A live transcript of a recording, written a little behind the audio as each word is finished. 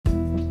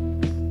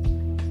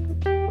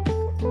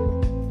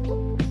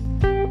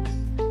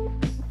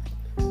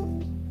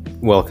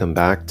Welcome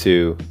back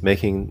to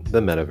Making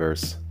the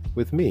Metaverse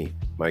with me,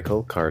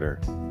 Michael Carter.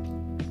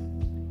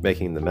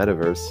 Making the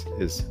Metaverse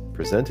is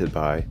presented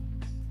by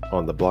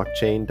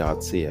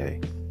ontheblockchain.ca,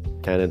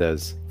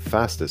 Canada's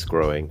fastest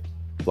growing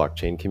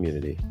blockchain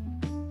community.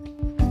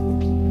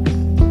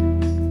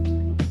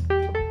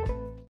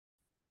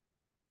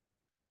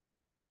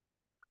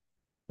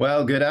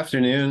 Well, good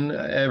afternoon,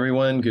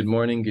 everyone. Good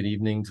morning, good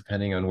evening,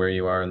 depending on where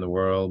you are in the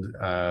world.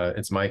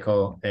 It's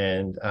Michael,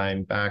 and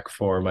I'm back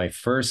for my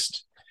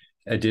first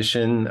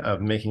edition of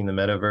Making the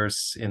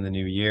Metaverse in the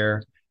new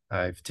year.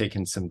 I've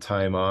taken some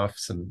time off,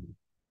 some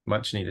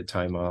much needed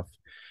time off,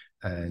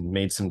 and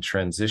made some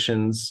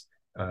transitions.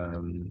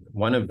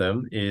 One of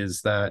them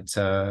is that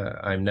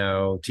I'm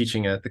now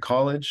teaching at the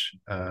college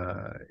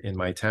in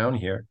my town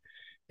here.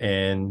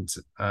 And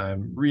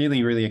I'm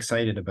really, really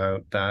excited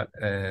about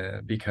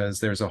that because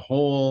there's a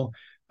whole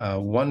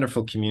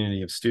wonderful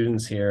community of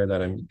students here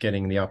that I'm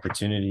getting the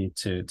opportunity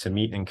to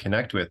meet and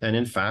connect with. And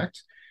in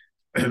fact,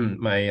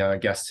 my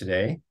guest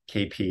today,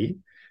 KP,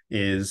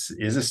 is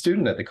a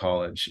student at the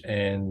college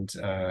and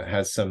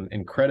has some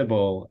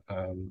incredible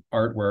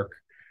artwork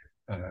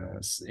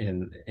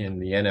in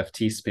the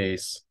NFT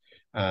space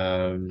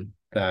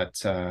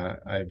that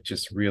I've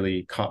just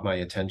really caught my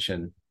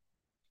attention.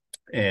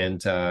 And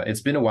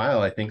it's been a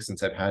while, I think,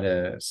 since I've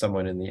had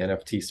someone in the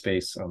NFT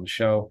space on the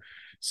show.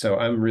 So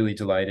I'm really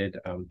delighted.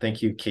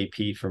 Thank you,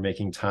 KP, for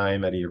making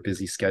time out of your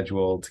busy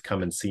schedule to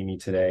come and see me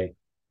today.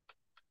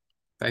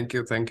 Thank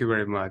you. Thank you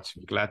very much.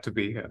 Glad to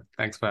be here.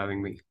 Thanks for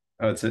having me.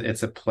 Oh,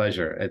 it's a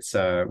pleasure. It's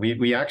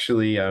we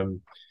actually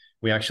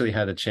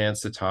had a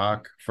chance to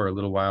talk for a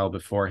little while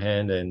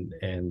beforehand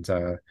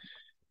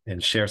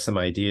and share some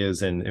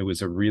ideas, and it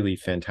was a really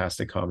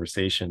fantastic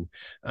conversation.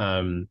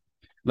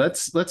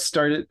 Let's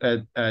start it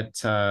at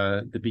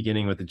the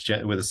beginning with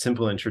a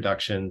simple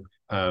introduction.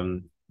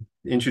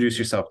 Introduce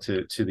yourself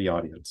to the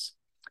audience.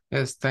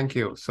 Yes, thank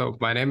you. So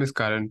my name is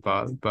Karan,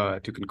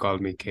 but you can call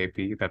me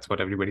KP. That's what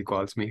everybody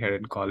calls me here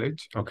in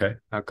college. Okay.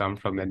 I come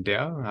from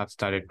India. I've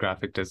studied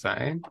graphic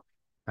design,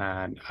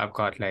 and I've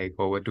got like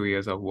over 2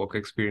 years of work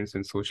experience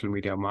in social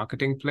media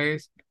marketing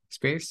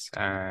space.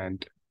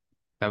 And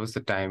that was the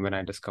time when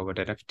I discovered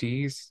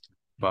NFTs.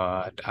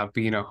 But I've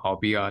been a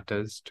hobby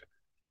artist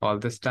all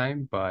this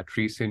time. But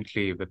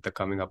recently, with the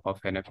coming up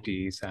of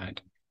NFTs and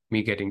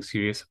me getting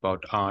serious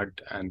about art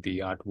and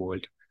the art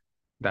world,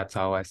 that's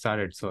how I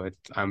started. So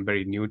I'm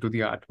very new to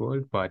the art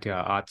world, but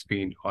yeah, art's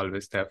been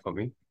always there for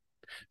me.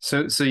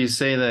 So you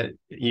say that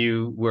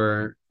you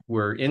were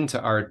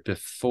into art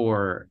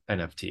before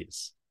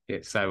NFTs.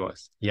 Yes, I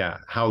was. Yeah.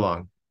 How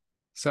long?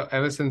 So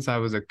ever since I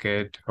was a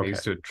kid, I Okay.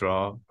 used to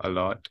draw a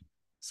lot.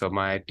 So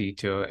my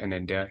teacher in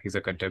India, he's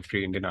a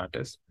contemporary Indian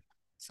artist.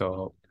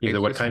 So He's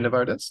what kind of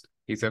artist?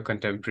 He's a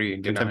contemporary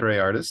Indian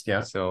artist,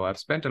 yeah. So I've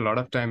spent a lot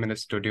of time in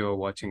his studio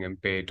watching him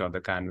paint on the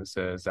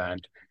canvases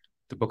and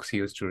the books he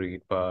used to read.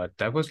 But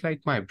that was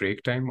like my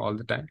break time all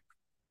the time.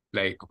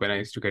 Like when I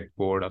used to get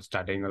bored of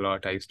studying a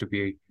lot, I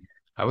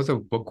was a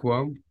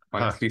bookworm.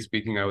 Honestly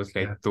speaking, I was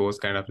like those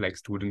kind of like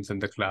students in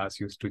the class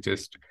used to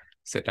just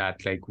sit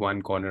at like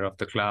one corner of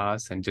the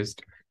class and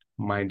just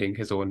minding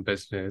his own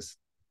business,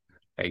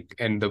 like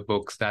in the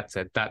books. That's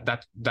it.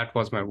 That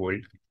was my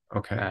world.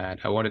 Okay. And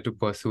I wanted to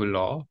pursue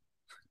law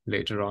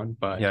later on,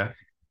 but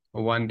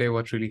one day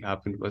what really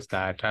happened was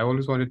that I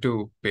always wanted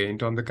to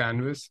paint on the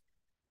canvas,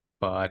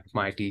 but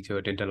my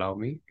teacher didn't allow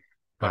me.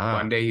 But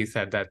one day he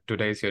said that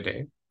today's your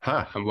day.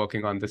 I'm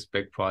working on this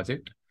big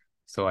project,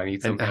 so I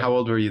need some help. How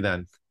old were you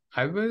then?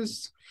 I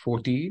was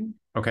 14.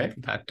 Okay.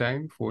 That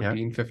time,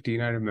 14,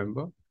 15, I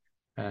remember.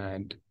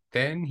 And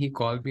then he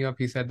called me up.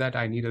 He said that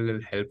I need a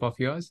little help of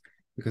yours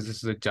because this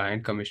is a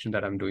giant commission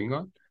that I'm doing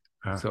on.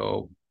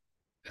 So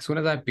as soon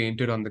as I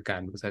painted on the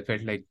canvas, I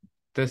felt like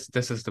this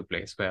is the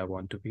place where I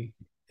want to be.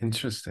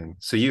 Interesting.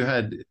 So you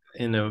had,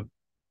 in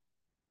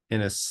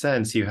a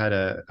sense, you had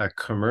a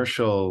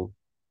commercial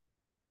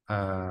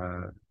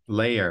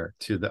layer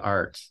to the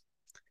art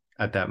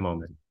at that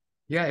moment.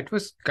 Yeah, it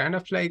was kind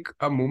of like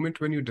a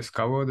moment when you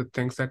discover the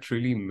things that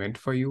really meant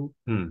for you.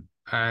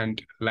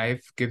 And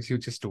life gives you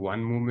just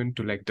one moment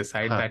to like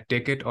decide that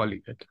take it or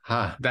leave it.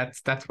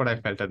 That's what I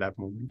felt at that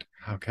moment.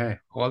 Okay.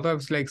 Although I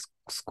was like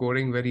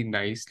scoring very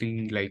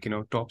nicely, like,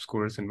 top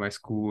scorers in my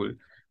school,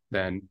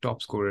 then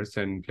top scorers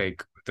in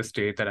like the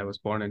state that I was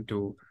born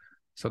into.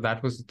 So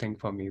that was the thing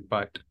for me.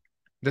 But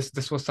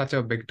this was such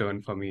a big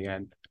turn for me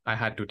and I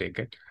had to take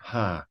it.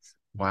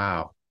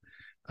 Wow.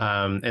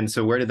 And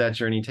so where did that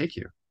journey take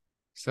you?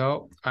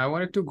 So I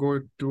wanted to go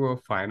to a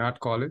fine art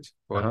college,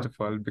 first of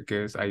all,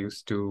 because I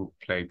used to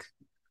like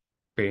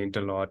paint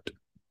a lot.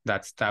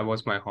 That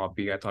was my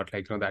hobby. I thought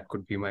like, that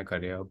could be my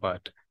career.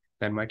 But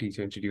then my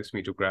teacher introduced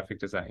me to graphic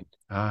design.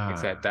 He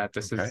said that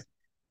this is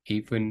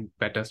even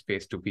better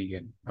space to be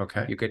in.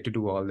 Okay. You get to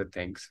do all the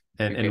things.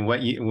 And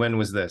when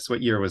was this?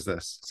 What year was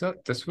this? So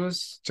this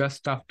was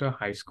just after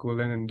high school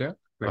in India,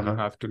 when you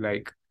have to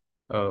like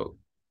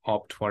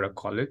opt for a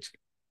college.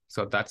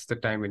 So that's the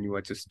time when you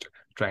are just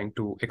trying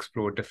to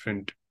explore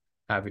different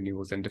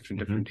avenues and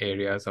different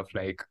areas of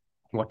like,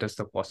 what is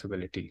the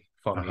possibility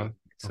for Uh-huh. me. Okay.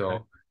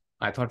 So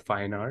I thought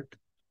fine art,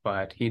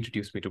 but he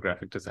introduced me to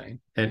graphic design.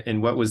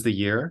 And what was the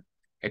year?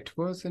 It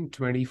was in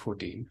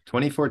 2014.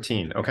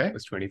 2014. Yeah, it Okay.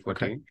 was Okay.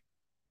 2014.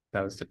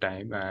 That was the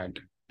time. And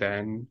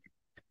then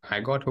I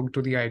got hooked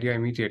to the idea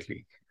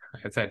immediately.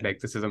 I said, like,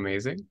 this is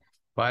amazing,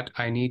 but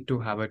I need to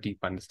have a deep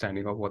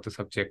understanding of what the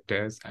subject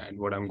is and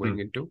what I'm Hmm. going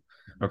into.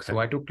 Okay. So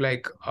I took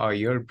like a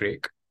year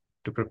break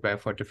to prepare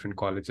for different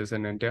colleges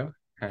in India.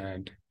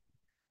 And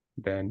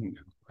then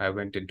I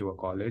went into a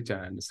college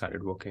and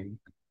started working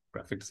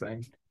graphic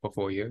design for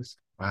 4 years.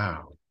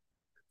 Wow.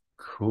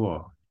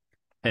 Cool.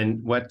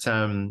 And what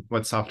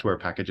software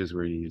packages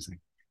were you using?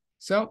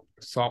 So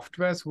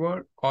softwares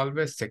were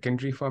always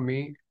secondary for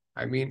me.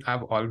 I mean,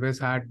 I've always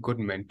had good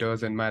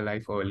mentors in my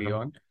life early Uh-huh.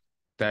 on.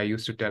 They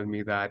used to tell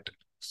me that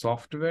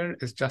software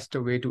is just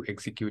a way to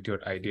execute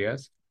your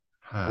ideas.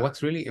 Huh.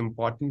 What's really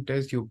important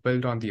is you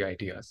build on the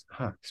ideas.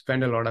 Huh.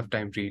 Spend a lot of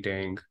time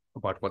reading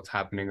about what's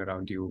happening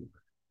around you,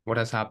 what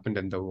has happened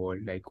in the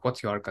world, like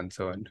what's your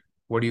concern,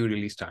 what do you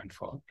really stand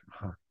for?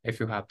 Huh. If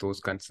you have those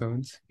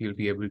concerns, you'll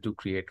be able to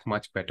create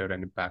much better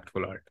and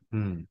impactful art.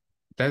 Hmm.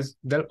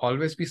 There'll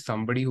always be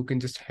somebody who can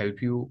just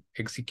help you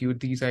execute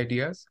these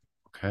ideas,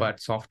 Okay. but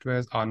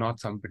softwares are not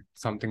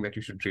something that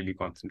you should really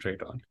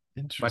concentrate on.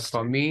 But for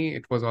Interesting. me,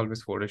 it was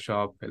always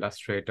Photoshop,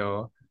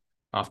 Illustrator,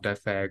 After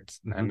Effects,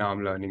 and Hmm. now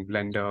I'm learning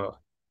Blender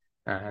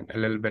and a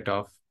little bit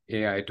of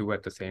AI too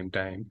at the same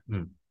time.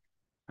 Hmm.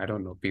 I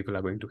don't know, people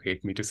are going to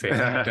hate me to say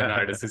that an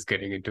artist is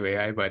getting into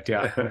AI, but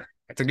yeah,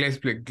 it's a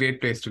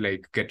great place to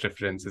like get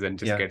references and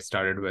just Yeah. get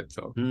started with.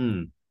 So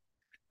Hmm.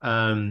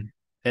 Um,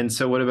 and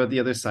so what about the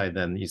other side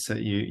then? You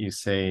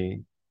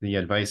say the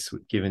advice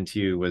given to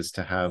you was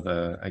to have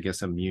a, I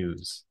guess, a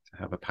muse, to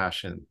have a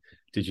passion.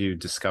 Did you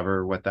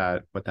discover what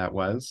that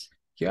was?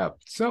 yeah,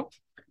 so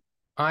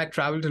I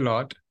traveled a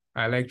lot.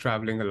 I like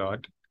traveling a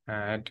lot.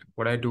 And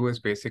what I do is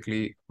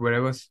basically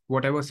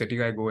whatever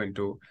city I go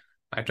into,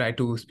 I try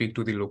to speak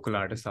to the local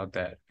artists out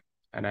there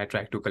and I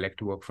try to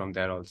collect work from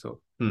there also.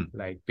 Hmm.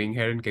 Like being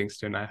here in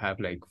Kingston, I have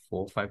like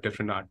 4 or 5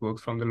 different artworks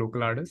from the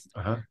local artists.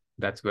 Uh-huh.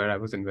 That's where I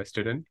was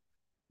invested in.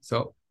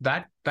 So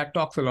that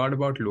talks a lot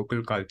about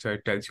local culture.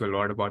 It tells you a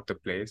lot about the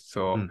place.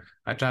 So Hmm.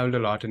 I traveled a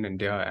lot in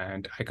India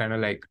and I kind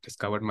of like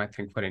discovered my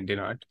thing for Indian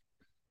art.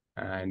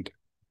 And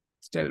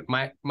still,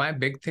 my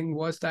big thing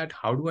was that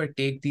how do I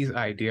take these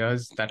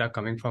ideas that are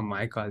coming from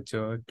my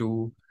culture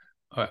to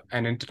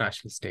an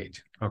international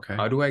stage? Okay.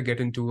 How do I get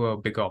into a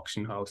big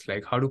auction house?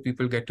 Like, how do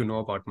people get to know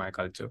about my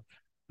culture?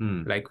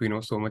 Hmm. Like, we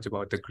know so much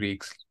about the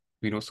Greeks,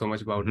 we know so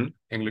much about Hmm.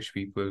 English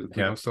people,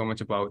 we Yeah. know so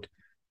much about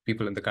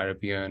people in the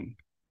Caribbean.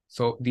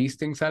 So these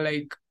things are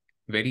like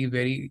very,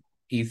 very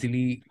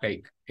easily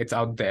like it's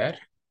out there.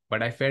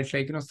 But I felt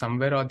like,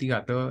 somewhere or the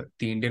other,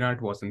 the Indian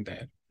art wasn't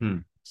there. Hmm.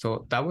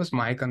 So that was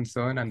my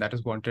concern, and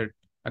that's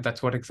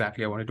what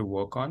exactly I wanted to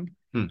work on.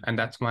 Hmm. And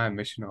that's my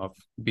mission of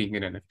being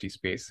in NFT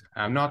space.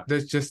 I'm not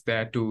just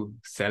there to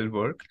sell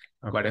work,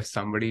 but Okay. if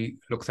somebody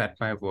looks at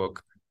my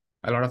work,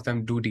 a lot of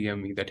them do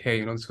DM me that,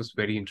 hey, this was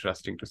very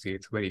interesting to see.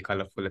 It's very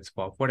colorful. It's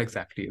pop. What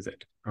exactly is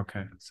it?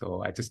 Okay.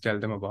 So I just tell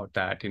them about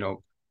that.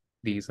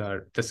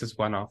 This is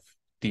one of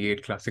the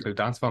 8 classical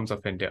dance forms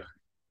of India.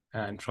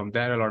 And from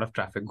there, a lot of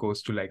traffic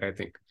goes to like, I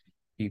think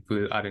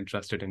people are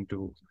interested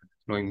into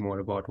knowing more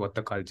about what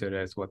the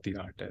culture is, what the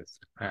art is.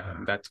 Uh-huh.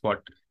 And that's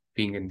what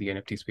being in the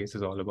NFT space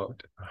is all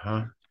about.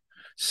 Uh-huh.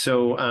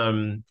 So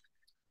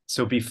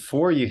so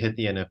before you hit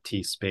the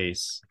NFT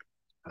space,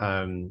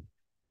 um,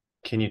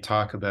 can you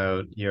talk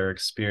about your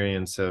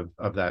experience of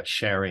that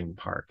sharing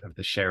part, of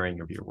the sharing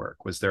of your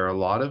work? Was there a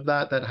lot of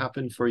that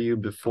happened for you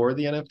before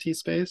the NFT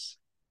space?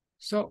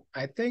 So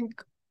I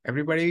think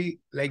everybody,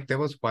 like, there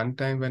was one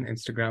time when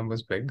Instagram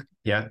was big,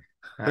 Yeah.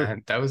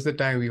 and that was the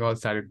time we all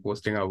started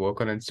posting our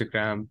work on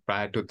Instagram.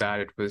 Prior to that,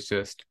 it was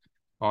just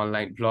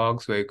online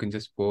blogs where you can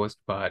just post.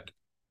 But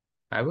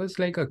I was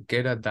like a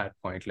kid at that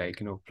point. Like,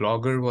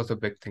 Blogger was a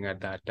big thing at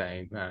that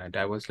time. And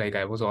I was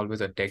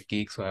always a tech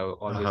geek. So I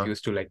always Uh-huh.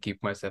 used to like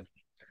keep myself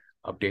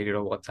updated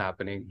on what's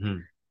happening. Hmm.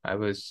 I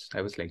was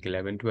like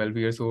 11, 12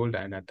 years old.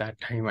 And at that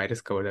time, I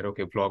discovered that,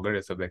 okay, Blogger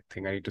is a big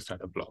thing. I need to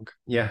start a blog.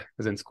 Yeah. I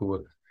was in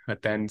school.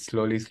 But then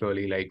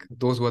slowly, like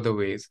those were the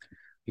ways.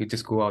 You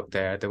just go out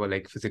there. There were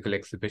like physical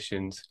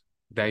exhibitions.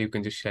 There you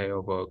can just share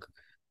your work.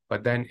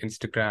 But then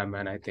Instagram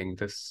and I think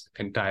this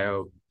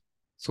entire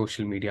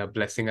social media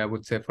blessing, I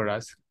would say, for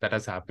us, that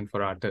has happened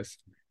for artists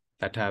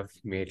that have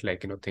made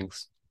like,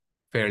 things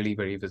fairly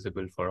very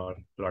visible for a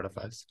lot of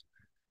us.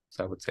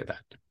 So I would say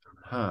that.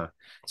 Huh.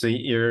 So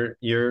you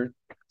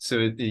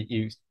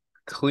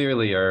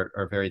clearly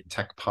are very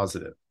tech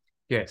positive.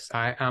 Yes,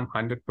 I am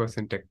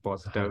 100% tech Uh-huh.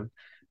 positive.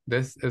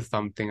 This is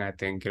something I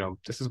think,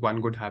 this is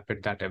one good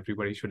habit that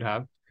everybody should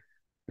have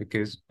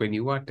because when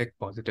you are tech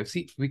positive,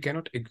 see, we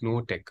cannot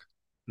ignore tech.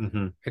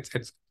 Hmm.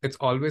 It's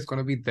always going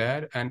to be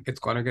there and it's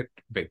going to get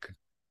big.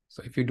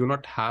 So if you do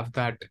not have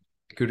that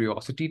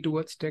curiosity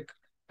towards tech,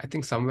 I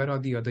think somewhere or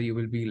the other you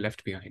will be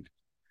left behind.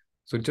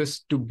 So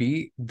just to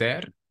be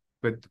there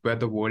with where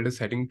the world is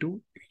heading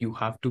to, you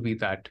have to be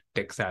that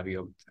tech savvy.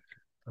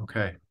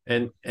 Okay.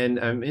 And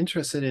I'm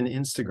interested in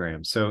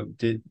Instagram. So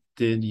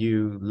did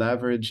you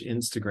leverage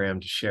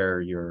Instagram to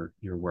share your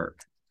work?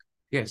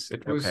 Yes,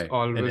 it was Okay.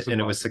 always And it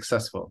about, was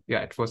successful. yeah,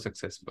 it was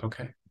successful.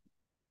 Okay.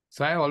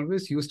 So I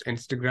always used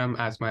Instagram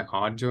as my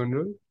art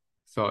journal.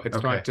 So it's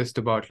not Okay. just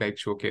about like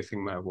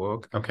showcasing my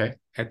work. Okay.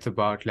 It's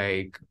about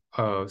like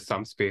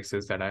some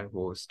spaces that I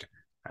host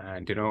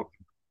and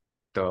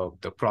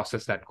the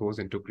process that goes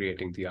into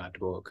creating the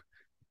artwork,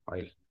 or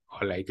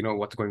or like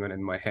what's going on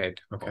in my head,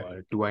 Okay.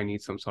 or do I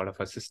need some sort of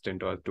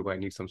assistant, or do I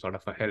need some sort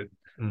of a help,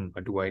 Mm.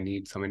 or do I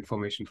need some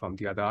information from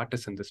the other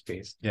artists in the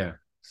space. Yeah.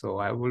 So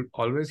I will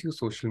always use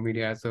social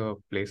media as a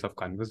place of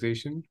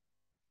conversation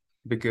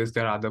because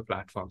there are other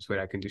platforms where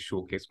I can just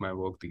showcase my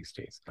work these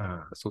days.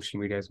 Uh,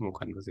 Social media is more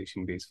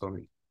conversation based for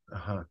me.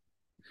 uh-huh.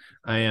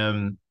 I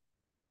am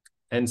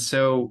and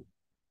so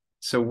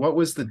what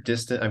was the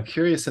distance? I'm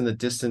curious in the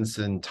distance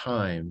in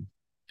time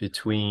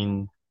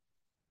between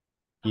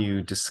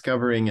you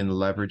discovering and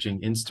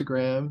leveraging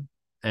Instagram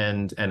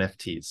and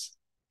NFTs.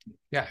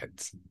 Yeah,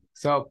 it's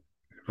so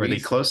Were they we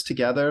close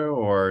together,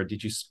 or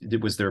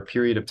was there a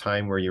period of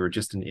time where you were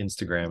just in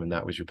Instagram and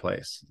that was your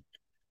place?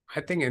 I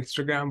think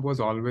Instagram was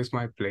always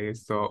my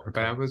place. So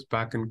when I Okay. was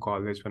back in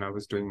college, when I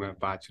was doing my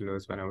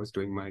bachelor's, when I was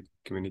doing my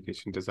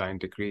communication design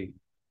degree,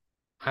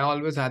 I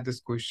always had this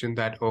question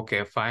that,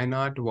 okay, fine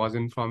art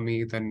wasn't for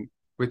me, then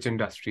which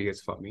industry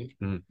is for me?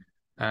 Mm.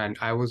 And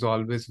I was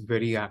always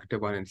very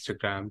active on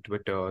Instagram,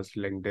 Twitter's,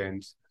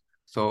 LinkedIn's.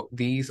 So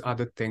these are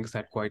the things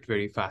that quite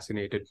very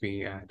fascinated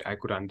me, and I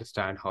could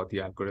understand how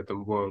the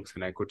algorithm works,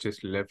 and I could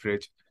just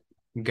leverage,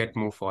 get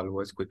more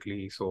followers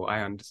quickly. So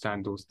I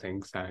understand those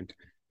things. And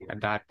at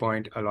that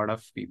point, a lot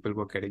of people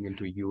were getting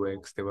into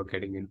UX, they were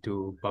getting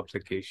into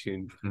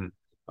publication, Mm.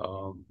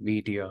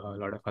 media, a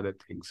lot of other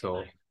things.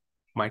 So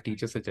my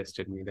teacher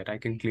suggested me that I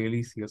can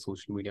clearly see a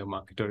social media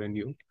marketer in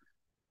you,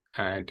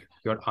 and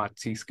your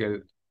artsy skill,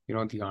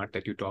 the art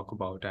that you talk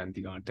about and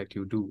the art that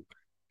you do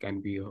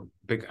can be a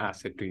big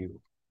asset to you.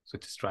 So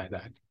just try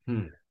that.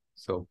 Mm.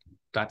 So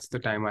that's the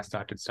time I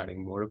started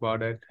studying more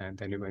about it and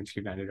then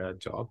eventually landed a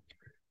job.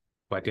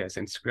 But yes,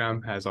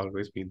 Instagram has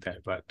always been there.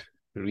 But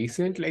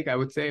recent, like I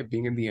would say,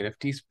 being in the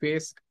NFT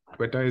space,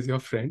 Twitter is your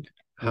friend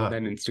more Huh.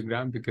 than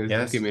Instagram because the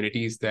Yes.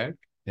 community is there.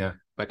 Yeah.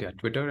 But yeah,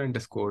 Twitter and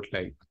Discord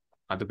like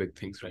are the big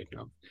things right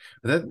now.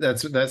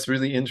 That's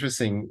really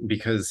interesting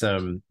because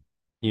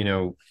you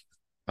know,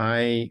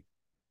 I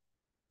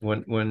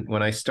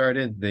when I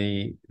started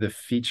the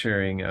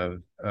featuring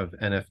of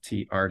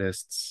NFT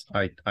artists,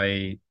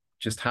 I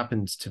just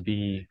happened to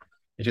be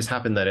it just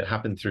happened that it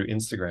happened through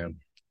Instagram.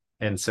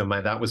 And so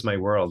my that was my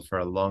world for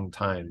a long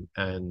time.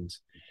 And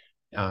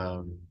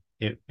um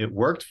it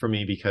worked for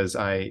me because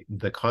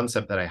the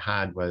concept that I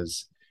had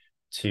was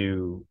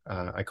to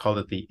I called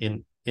it the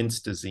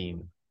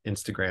Instazine,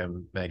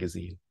 Instagram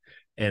magazine.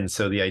 And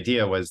so the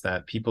idea was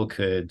that people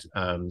could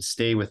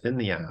stay within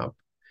the app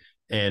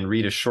and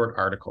read a short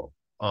article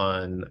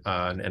on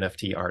an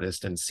NFT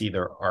artist and see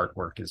their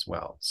artwork as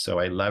well. So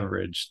I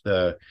leveraged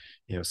the,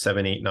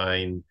 7, 8,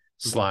 9 Mhm.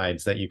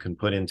 slides that you can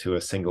put into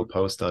a single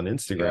post on Yeah.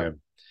 Instagram.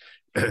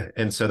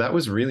 And so that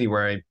was really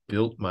where I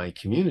built my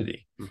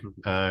community.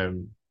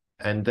 Mhm.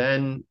 And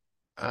then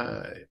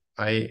uh,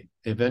 I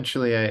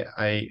eventually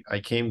I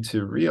came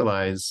to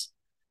realize,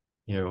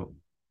 you know,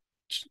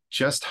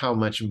 just how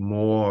much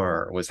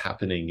more was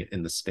happening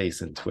in the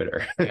space in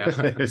Twitter.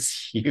 Yeah. It was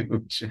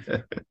huge.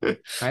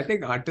 I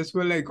think artists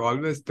were like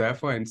always there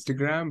for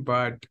Instagram,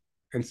 but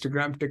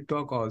Instagram,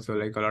 TikTok also,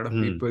 like a lot of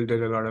Mm, people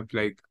did a lot of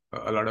like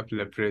a lot of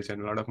leverage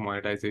and a lot of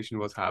monetization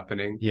was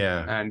happening. yeah.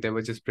 And they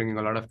were just bringing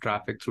a lot of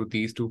traffic through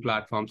these two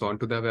platforms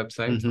onto their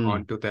websites, Hmm.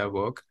 onto their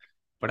work.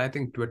 But I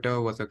think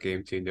Twitter was a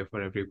game changer for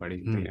everybody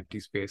in the Hmm. NFT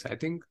space. I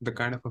think the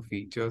kind of a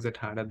features it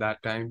had at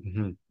that time,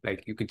 Hmm.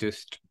 like you can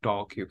just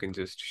talk, you can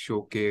just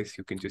showcase,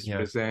 you can just Yeah.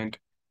 present.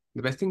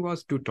 The best thing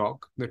was to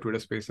talk, the Twitter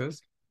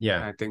spaces.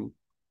 Yeah. I think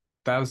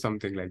that was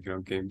something like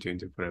game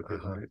changer for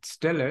everyone. Uh-huh. It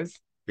still is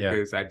Yeah.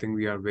 because I think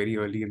we are very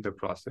early in the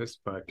process,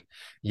 but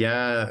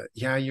Yeah.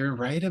 Yeah. You're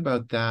right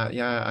about that.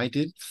 Yeah.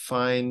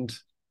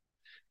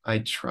 I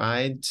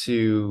tried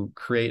to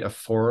create a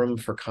forum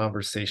for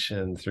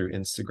conversation through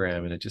Instagram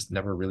and it just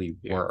never really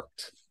yeah.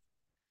 worked.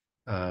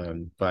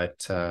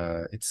 But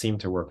it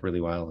seemed to work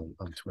really well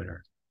on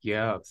Twitter.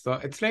 Yeah, so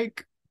it's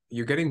like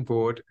you're getting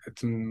bored,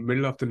 it's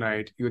middle of the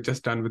night, you're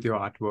just done with your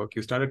artwork,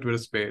 you started Twitter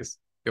space,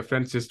 your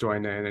friends just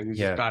join in and you just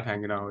Yeah. start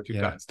hanging out,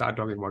 Yeah. start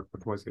talking about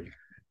what was it,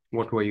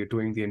 what were you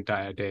doing the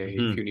entire day, if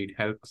Hmm. you need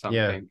help or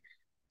Yeah. something.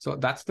 So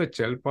that's the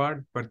chill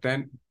part, but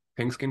then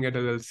things can get a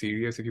little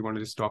serious if you want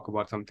to just talk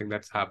about something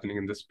that's happening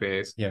in the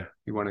space. Yeah.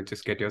 You want to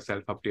just get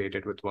yourself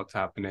updated with what's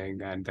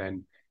happening, and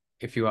then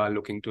if you are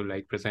looking to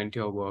like present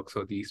your work,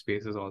 so these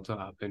spaces also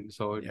happen.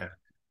 So Yeah.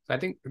 I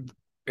think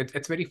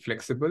it's very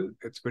flexible,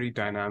 it's very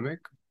dynamic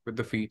with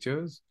the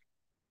features,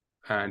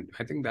 and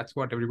I think that's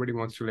what everybody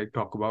wants to like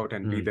talk about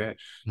and be Mm. there.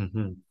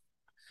 Hmm.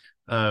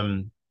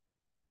 Um,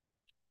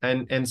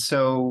 and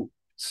so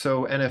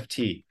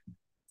NFT,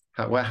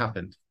 what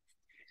happened?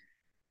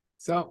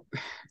 So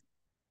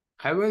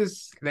I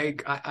was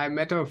like, I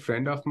met a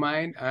friend of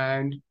mine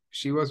and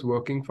she was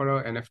working for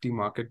a NFT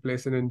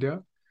marketplace in India.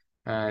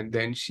 And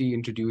then she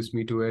introduced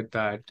me to it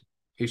that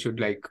you should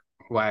like,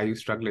 why are you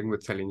struggling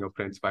with selling your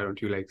prints? Why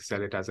don't you like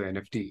sell it as an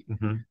NFT?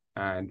 Hmm.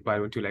 And why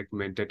don't you like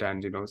mint it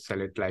and,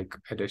 sell it like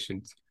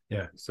editions?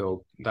 Yeah.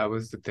 So that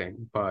was the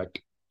thing. But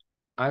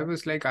I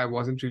was like, I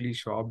wasn't really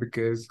sure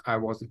because I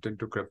wasn't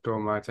into crypto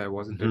much. I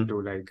wasn't Hmm.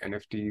 into like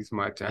NFTs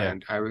much. Yeah.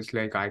 And I was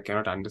like, I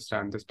cannot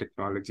understand this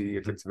technology.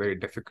 It's, Mhm. it's very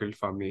difficult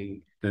for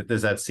me.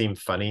 Does that seem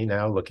funny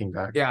now looking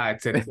back? Yeah,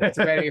 it's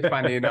very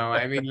funny now.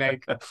 I mean,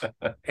 like,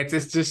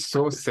 it's just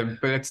so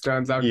simple. It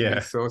turns out to be Yeah.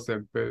 so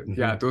simple. Hmm.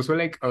 Yeah, those were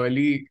like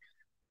early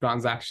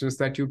transactions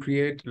that you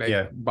create, like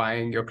Yeah.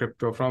 buying your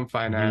crypto from Hmm.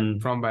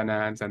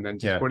 Binance and then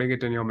just Yeah. putting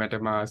it in your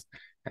MetaMask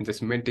and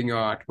just minting your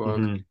artwork.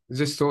 Hmm. It's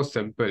just so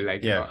simple.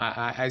 Like, Yeah.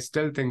 I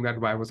still think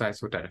that why was I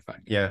so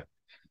terrified? Yeah.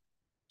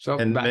 So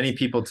And many that's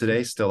people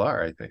today still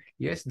are, I think.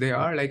 yes, they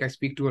are. Like I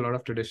speak to a lot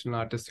of traditional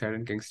artists here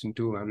in Kingston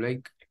too. I'm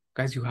like,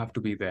 guys, you have to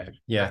be there.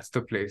 Yeah. That's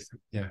the place.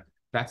 Yeah.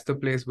 That's the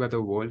place where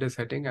the world is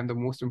heading. And the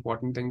most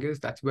important thing is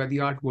that's where the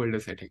art world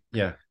is heading.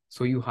 Yeah.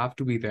 So you have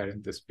to be there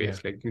in this Yeah.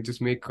 space. Like you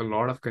just make a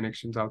lot of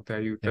connections out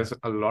there. Yeah. There's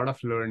a lot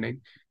of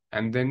learning.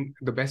 And then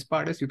the best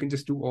part is you can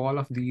just do all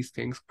of these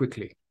things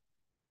quickly.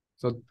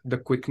 So the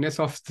quickness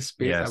of the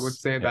space, I would Yes.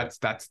 say Yeah.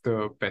 that's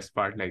the best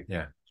part. Like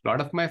Yeah. a lot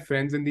of my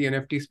friends in the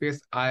NFT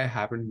space, I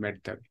haven't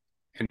met them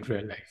in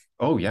real life.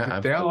 Oh, yeah,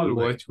 They're all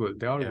absolutely. virtual.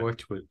 They're all Yeah.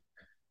 virtual.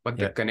 But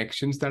the Yeah.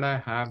 connections that I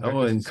have, that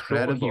Oh, is so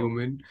incredible.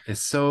 human.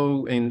 It's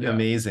so Yeah.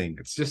 amazing,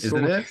 It's just so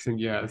isn't it? amazing.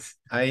 Yes.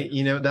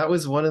 That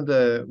was one of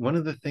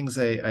the things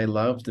I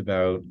loved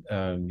about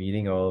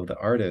meeting all of the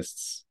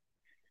artists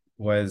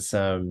was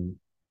there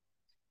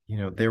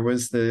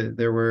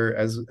were,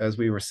 as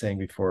we were saying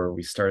before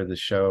we started the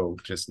show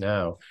just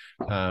now,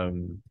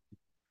 um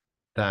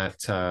that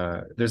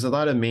there's a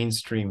lot of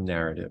mainstream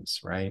narratives,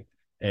 right?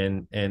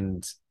 And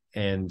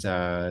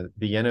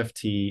the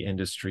NFT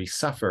industry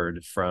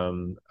suffered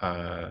from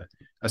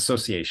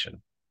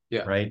association,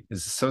 Yeah. right?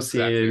 It's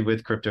associated Exactly.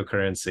 with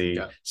cryptocurrency,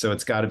 Yeah. so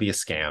it's got to be a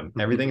scam.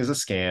 Everything is a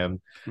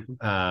scam,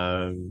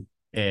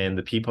 and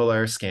the people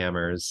are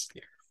scammers.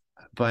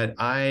 But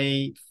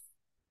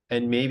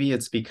and maybe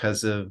it's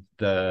because of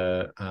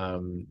the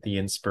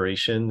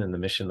inspiration and the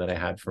mission that I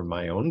had for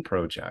my own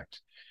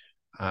project,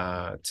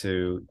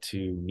 to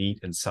meet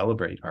and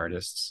celebrate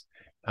artists.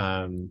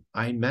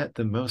 I met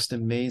the most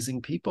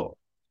amazing people,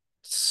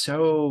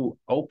 so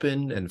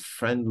open and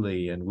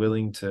friendly and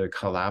willing to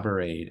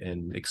collaborate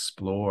and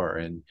explore,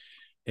 and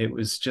it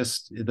was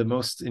just the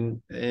most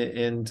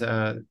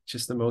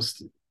just the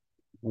most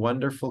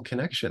wonderful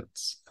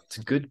connections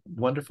to good,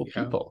 wonderful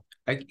Yeah. people.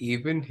 Like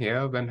even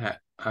here, when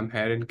I'm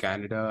here in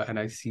Canada and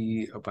I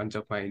see a bunch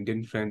of my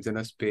Indian friends in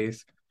a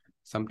space,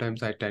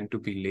 sometimes I tend to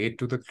be late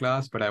to the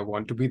class, but I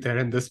want to be there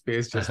in the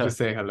space just to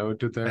say hello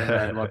to them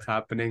and what's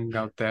happening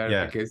out there.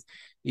 Yeah. Because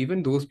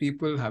even those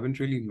people haven't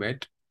really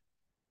met.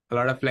 A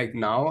lot of like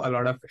now, a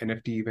lot of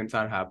NFT events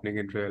are happening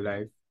in real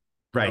life.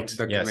 Right.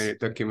 Yes.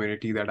 The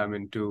community that I'm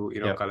into,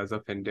 Yeah. Colors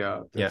of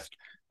India. Yeah. There's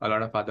a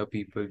lot of other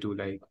people do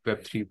like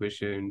Web3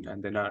 vision,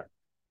 and then a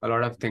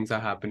lot of things are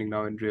happening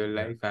now in real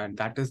Yeah. life, and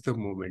that is the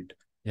moment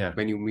Yeah.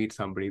 when you meet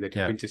somebody that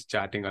you've Yeah. been just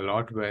chatting a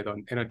lot with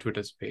on in a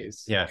Twitter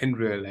space Yeah. in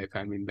real life.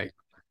 I mean, like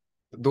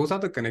those are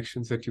the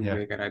connections that you Yeah.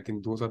 make, and I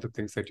think those are the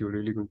things that you're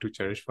really going to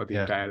cherish for the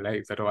Yeah. entire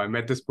life. That I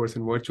met this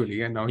person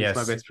virtually, and now he's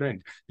my Yes. best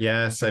friend.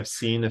 Yes, I've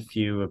seen a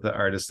few of the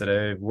artists that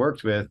I've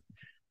worked with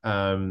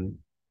um,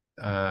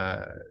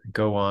 uh,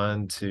 go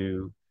on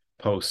to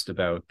post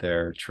about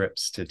their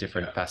trips to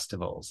different Yeah.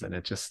 festivals, and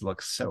it just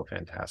looks so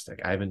fantastic.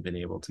 I haven't been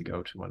able to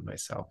go to one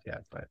myself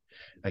yet, but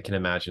I can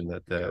imagine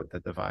that the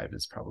vibe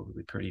is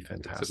probably pretty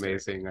fantastic. It's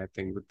amazing. I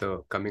think with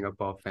the coming up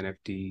of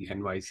NFT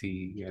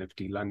NYC,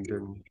 NFT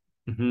London,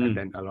 Mm-hmm. and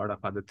then a lot of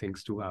other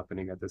things too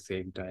happening at the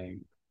same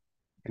time.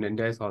 In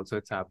India is also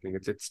it's happening.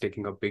 It's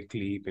taking a big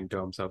leap in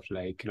terms of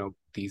like,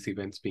 these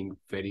events being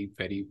very,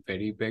 very,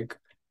 very big.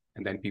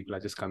 And then people are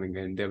just coming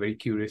in. They're very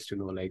curious to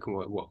know like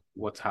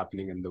what's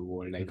happening in the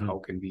world, like Mm-hmm. how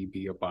can we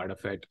be a part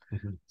of it.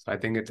 Mm-hmm. So I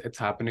think it's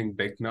happening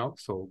big now.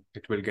 So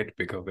it will get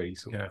bigger very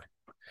soon. Yeah.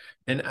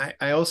 And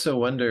I also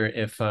wonder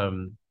if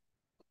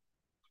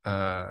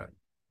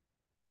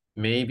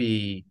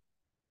maybe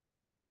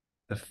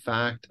the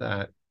fact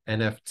that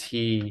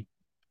NFT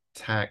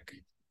tech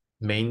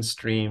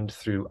mainstreamed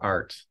through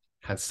art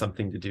has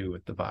something to do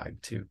with the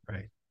vibe too,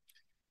 right?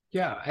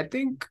 Yeah, I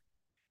think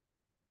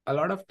a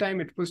lot of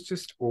time it was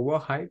just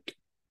overhyped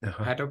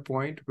at a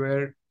point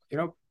where,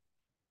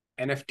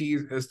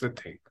 NFTs is the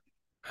thing.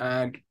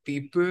 And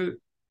people,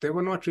 they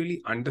were not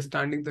really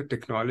understanding the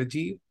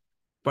technology,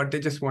 but they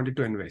just wanted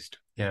to invest.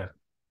 Yeah.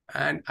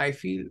 And I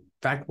feel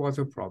that was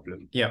a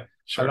problem. Yeah,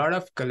 sure. A lot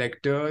of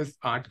collectors,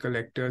 art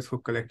collectors who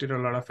collected a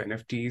lot of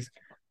NFTs,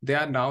 they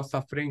are now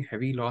suffering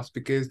heavy loss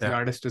because the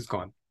artist is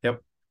gone.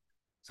 Yep.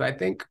 So I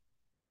think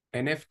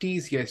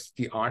NFTs, yes,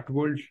 the art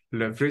world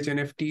leverage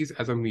NFTs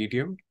as a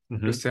medium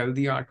to sell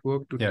the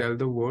artwork, to tell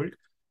the world.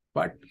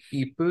 But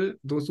people,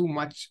 those who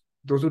much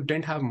those who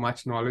didn't have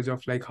much knowledge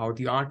of like how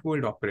the art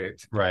world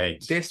operates,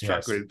 Right. they Yes.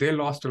 struggled, they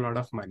lost a lot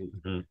of money.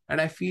 Mhm.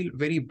 And I feel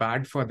very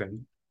bad for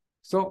them.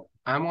 So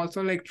I'm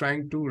also like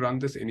trying to run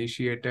this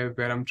initiative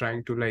where I'm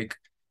trying to like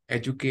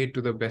educate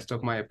to the best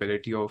of my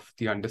ability of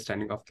the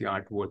understanding of the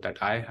art world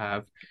that I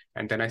have.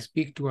 And then I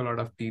speak to a lot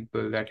of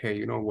people that, hey,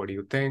 you know, what do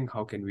you think?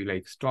 How can we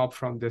like stop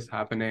from this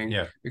happening?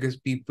 Yeah. Because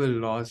people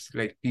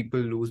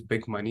lose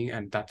big money,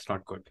 and that's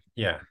not good.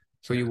 Yeah.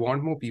 So you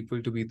want more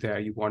people to be there.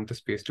 You want the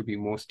space to be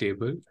more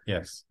stable.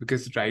 Yes.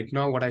 Because right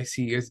now what I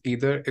see is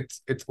either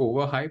it's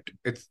overhyped,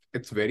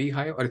 it's very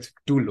high, or it's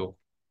too low.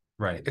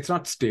 Right. It's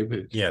not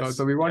stable. So Yes.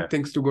 we want Yeah.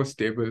 things to go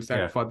stable. And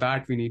Yeah. for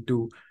that, we need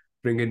to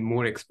bring in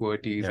more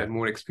expertise Yeah. and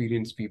more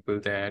experienced people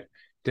there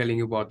telling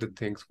you about the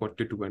things, what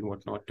to do and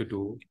what not to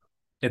do.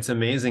 It's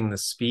amazing the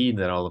speed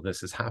that all of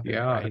this is happening,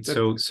 Yeah, right?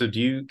 So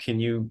do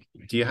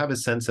you have a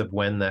sense of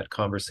when that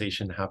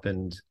conversation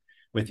happened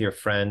with your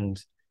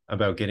friend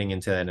about getting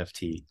into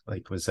NFT?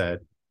 Like, was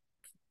that,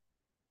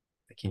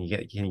 can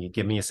you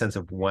give me a sense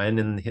of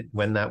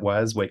when that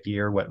was, what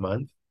year, what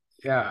month?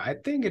 yeah, I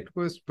think it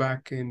was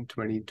back in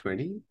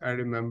 2020. I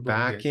remember,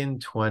 Back yes. in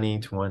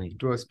 2020,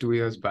 It was 2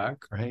 years back.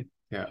 right?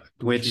 Yeah, two,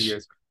 three Which,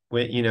 years.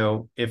 you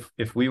know,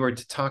 if we were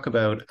to talk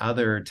about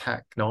other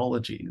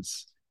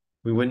technologies,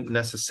 we wouldn't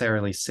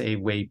necessarily say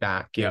way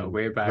back Yeah, in,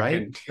 way back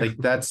right? in. Like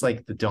that's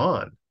like the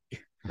dawn,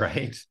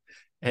 right?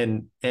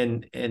 And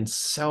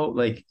so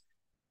like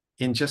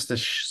in just a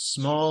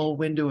small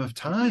window of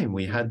time,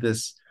 we had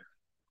this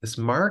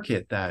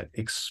market that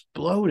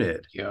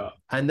exploded Yeah.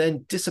 and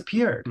then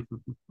disappeared.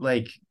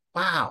 Like,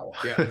 wow.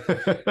 Yeah.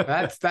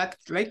 That's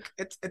like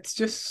it's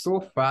just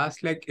so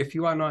fast. Like if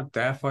you are not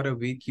there for a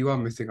week, you are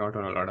missing out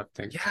on a lot of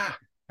things. Yeah.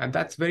 And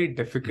that's very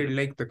difficult,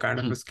 like the kind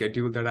of a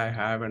schedule that I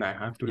have, and I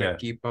have to like Yeah.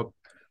 keep up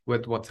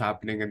with what's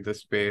happening in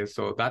this space.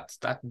 So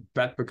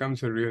that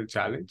becomes a real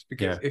challenge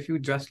because Yeah. if you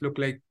just look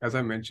like, as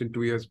I mentioned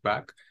 2 years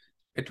back,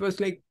 it was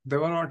like there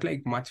were not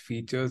like much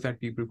features that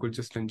people could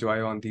just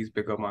enjoy on these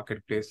bigger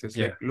marketplaces.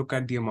 Yeah. Like look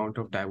at the amount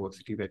of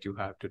diversity that you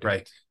have today.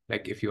 Right.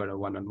 Like if you are a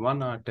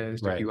one-on-one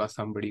artist, if Right. you are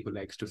somebody who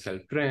likes to sell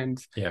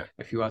prints, Yeah.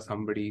 if you are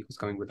somebody who's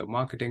coming with a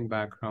marketing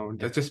background,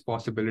 there's just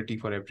possibility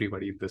for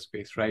everybody in this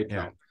space right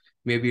Yeah. now.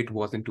 Maybe it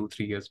wasn't 2,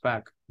 3 years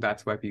back.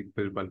 That's why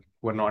people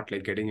were not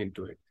like getting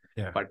into it.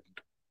 Yeah. But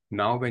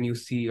now when you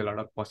see a lot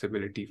of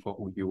possibility for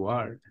who you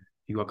are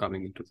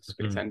coming into the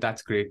space. And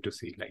that's great to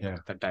see. Like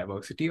the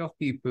diversity of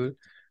people,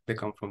 they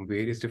come from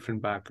various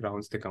different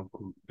backgrounds, they come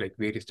from like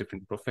various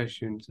different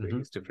professions,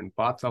 various different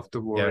parts of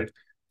the world.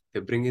 They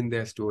bring in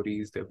their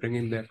stories, they bring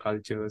in their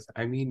cultures.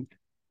 I mean,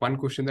 one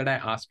question that I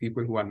ask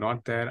people who are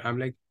not there, I'm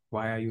like,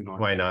 why are you not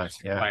Why there? not?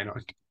 Yeah. Why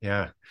not?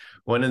 Yeah.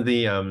 One of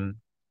the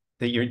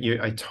that you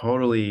I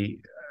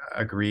totally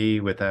agree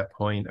with that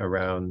point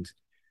around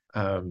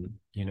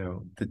you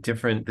know, the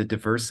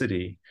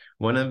diversity.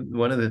 One of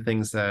the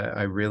things that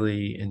I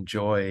really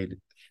enjoyed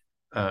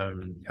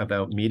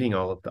about meeting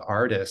all of the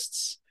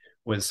artists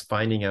was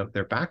finding out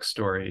their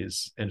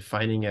backstories and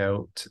finding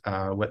out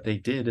what they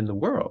did in the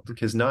world,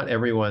 because not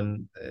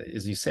everyone,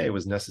 as you say,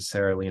 was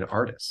necessarily an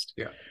artist.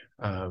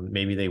 Yeah.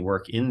 Maybe they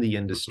work in the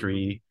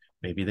industry,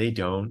 maybe they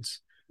don't.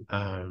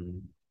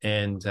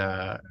 And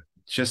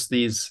just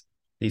these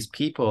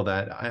people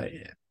that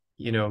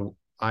you know,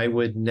 I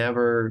would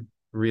never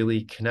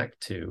really connect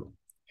to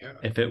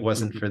if it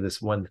wasn't for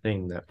this one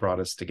thing that brought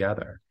us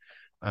together.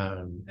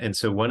 And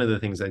so one of the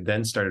things I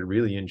then started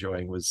really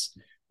enjoying was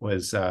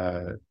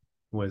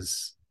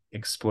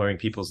exploring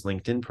people's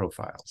LinkedIn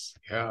profiles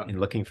and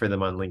looking for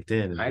them on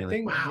LinkedIn and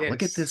being like, wow,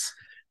 look at this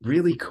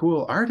really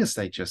cool artist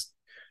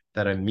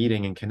that I'm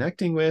meeting and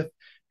connecting with.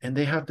 And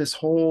they have this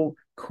whole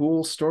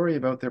cool story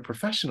about their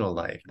professional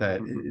life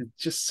that it's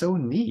just so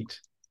neat.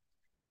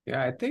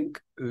 Yeah, I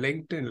think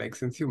LinkedIn, like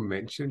since you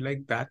mentioned,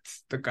 like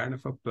that's the kind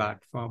of a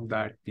platform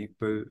that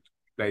people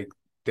like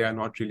they are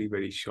not really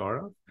very sure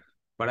of.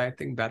 But I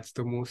think that's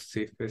the most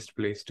safest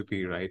place to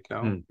be right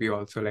now. We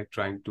also like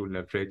trying to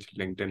leverage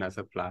LinkedIn as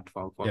a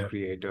platform for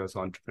creators,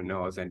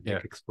 entrepreneurs, and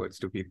tech experts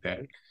to be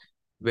there.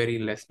 Very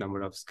less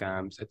number of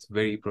scams. It's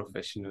very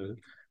professional.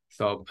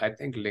 So I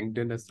think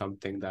LinkedIn is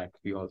something that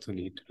we also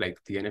need. Like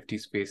the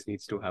NFT space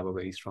needs to have a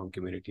very strong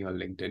community on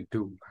LinkedIn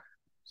too.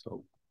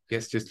 So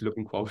yes, just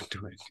looking forward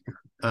to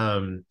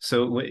it.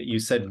 So you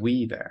said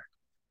we there.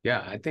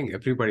 Yeah, I think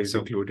everybody's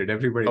included.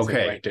 Everybody's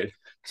invited.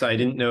 So I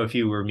didn't know if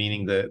you were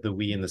meaning the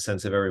we in the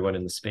sense of everyone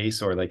in the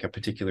space, or like a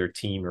particular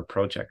team or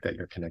project that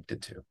you're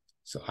connected to.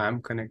 So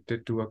I'm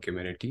connected to a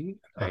community.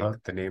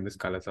 Like the name is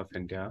Colors of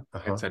India.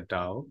 It's a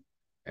DAO.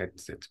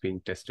 It's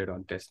being tested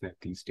on testnet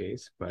these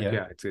days. But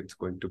yeah, it's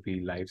going to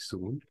be live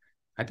soon.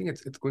 I think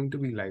it's going to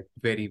be live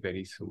very,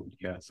 very soon.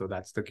 Yeah. So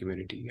that's the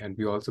community. And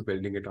we're also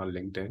building it on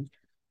LinkedIn.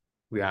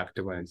 We are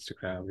active on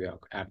Instagram. We are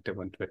active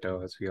on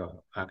Twitter. We are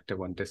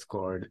active on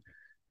Discord.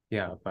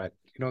 Yeah, but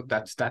you know,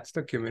 that's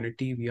the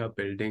community we are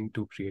building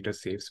to create a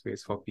safe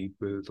space for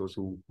people, those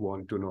who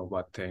want to know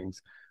about things,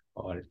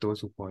 or those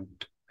who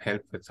want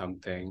help with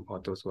something, or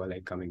those who are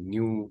like coming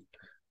new.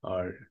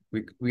 Or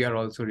we are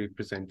also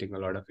representing a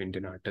lot of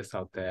Indian artists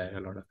out there.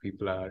 A lot of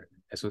people are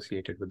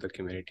associated with the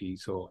community.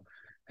 So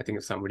I think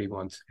if somebody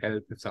wants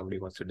help, if somebody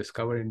wants to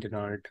discover Indian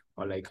art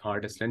or like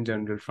artists in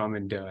general from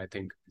India, I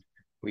think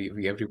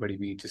we everybody,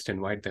 we just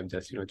invite them,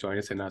 just join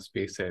us in our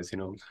spaces,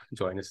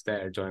 join us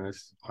there, join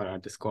us on our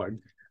Discord.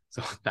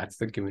 So that's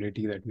the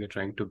community that we are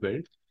trying to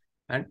build.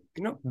 And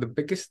the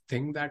biggest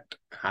thing that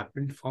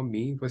happened for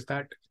me was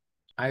that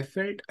I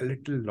felt a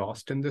little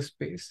lost in this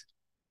space,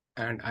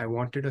 and I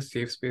wanted a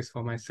safe space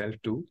for myself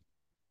too,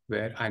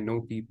 where I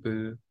know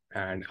people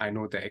and I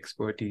know the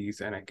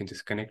expertise and I can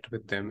just connect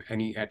with them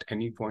at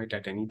any point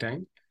at any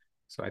time.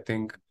 So I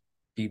think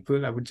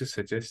people, I would just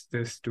suggest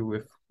this to,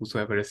 if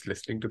whosoever is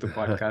listening to the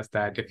podcast,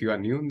 that if you are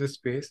new in this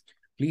space,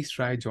 please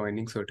try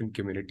joining certain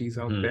communities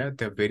out there.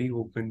 They're very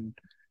open.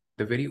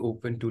 They're very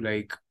open to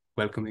like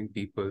welcoming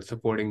people,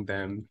 supporting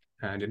them.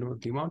 And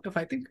the amount of,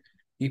 I think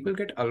people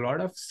get a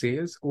lot of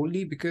sales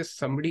only because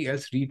somebody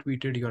else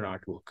retweeted your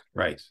artwork.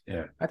 Right.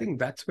 Yeah. I think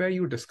that's where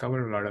you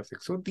discover a lot of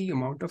things. So the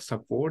amount of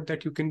support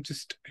that you can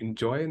just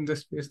enjoy in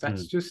this space,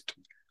 that's just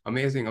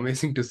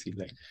amazing to see.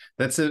 Like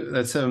that's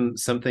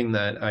something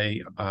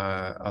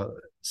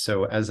that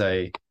so as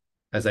I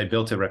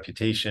built a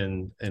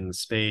reputation in the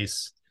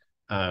space,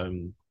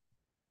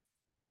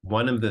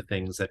 one of the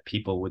things that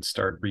people would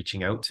start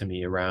reaching out to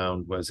me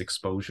around was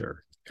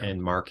exposure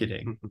and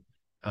marketing.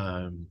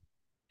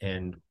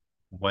 And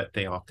what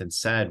they often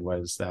said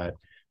was that,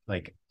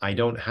 like, I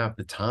don't have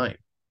the time.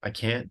 I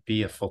can't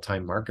be a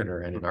full-time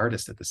marketer and an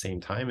artist at the same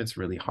time. It's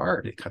really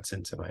hard. It cuts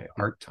into my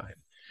art time.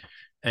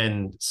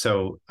 And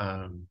so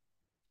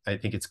I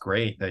think it's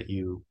great that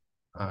you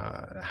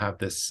have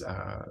this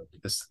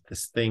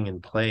thing in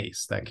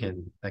place that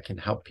can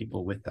help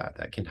people with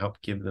that can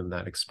help give them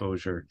that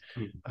exposure,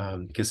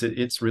 because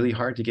it's really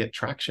hard to get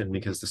traction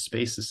because the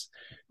space is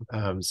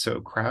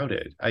so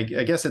crowded. I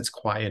guess it's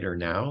quieter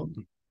now,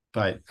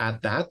 but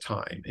at that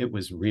time it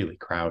was really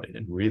crowded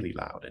and really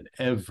loud, and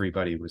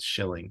everybody was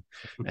shilling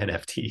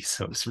NFTs.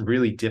 So it's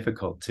really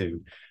difficult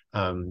to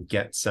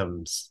get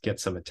some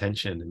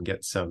attention and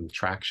get some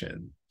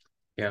traction.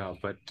 Yeah,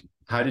 but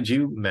how did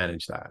you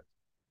manage that?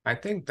 I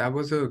think that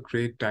was a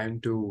great time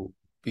to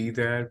be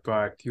there,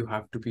 but you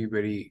have to be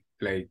very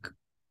like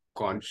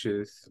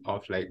conscious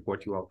of like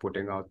what you are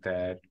putting out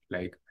there,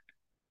 like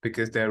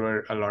because there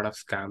were a lot of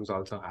scams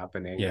also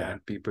happening,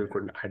 and people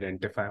couldn't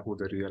identify who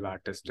the real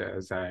artist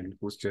is and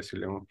who's just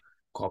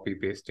copy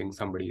pasting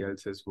somebody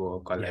else's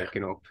work, or like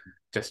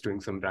just doing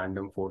some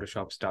random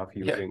Photoshop stuff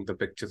using the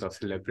pictures of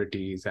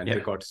celebrities, and they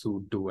got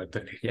sued too at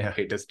the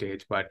later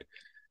stage. But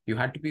you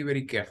had to be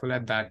very careful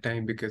at that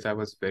time because I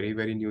was very,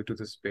 very new to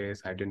the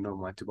space. I didn't know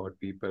much about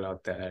people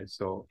out there.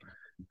 So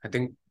I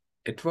think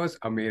it was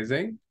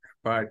amazing,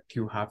 but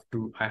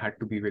I had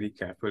to be very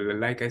careful.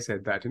 Like I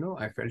said that,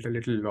 I felt a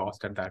little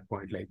lost at that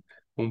point. Like,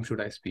 whom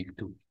should I speak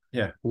to?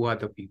 Yeah. Who are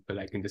the people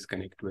I can just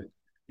connect with?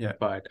 Yeah.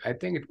 But I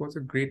think it was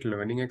a great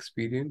learning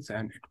experience,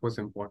 and it was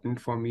important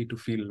for me to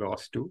feel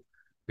lost too,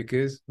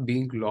 because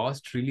being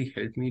lost really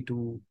helped me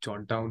to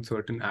jot down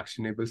certain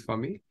actionables for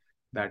me,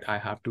 that I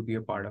have to be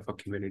a part of a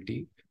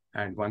community.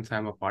 And once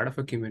I'm a part of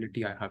a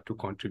community, I have to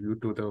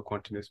contribute to the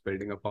continuous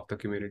building up of the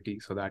community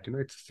so that,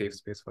 it's a safe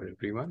space for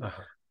everyone.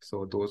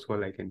 So those were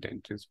like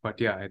intentions. But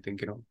yeah, I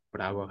think,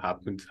 whatever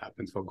happens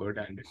for good,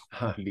 and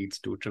it leads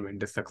to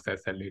tremendous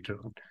success later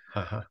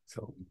on.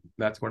 So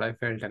that's what I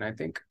felt. And I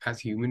think as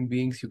human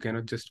beings, you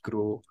cannot just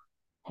grow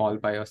all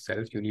by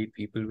yourself. You need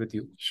people with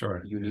you.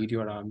 Sure. You need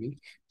your army.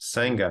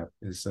 Sangha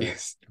is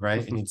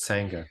right. You need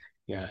Sangha.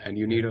 Yeah. And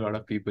you need a lot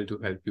of people to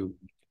help you.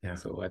 Yeah.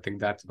 So I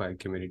think that's why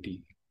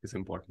community is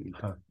important.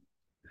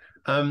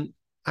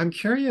 I'm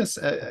curious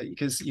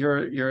because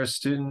you're a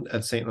student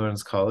at St.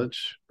 Lawrence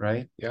College,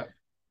 right? Yeah.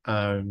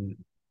 And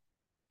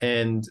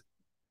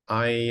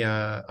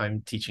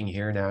I'm teaching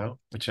here now,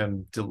 which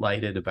I'm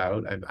delighted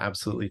about. I'm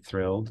absolutely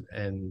thrilled.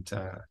 And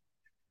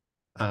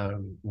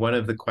one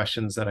of the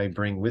questions that I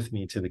bring with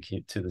me to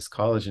this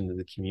college and to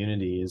the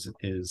community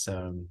is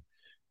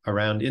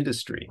around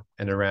industry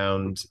and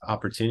around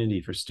opportunity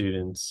for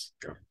students.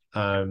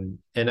 And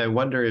I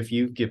wonder if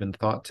you've given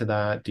thought to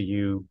that. Do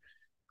you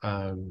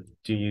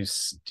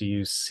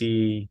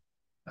see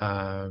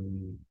how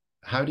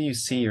do you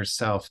see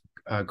yourself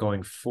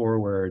going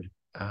forward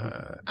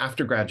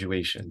after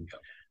graduation?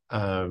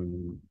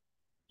 Do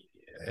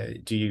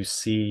you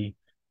see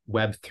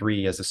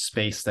Web3 as a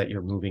space that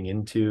you're moving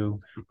into,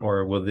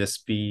 or do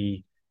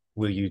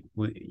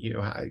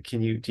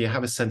you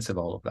have a sense of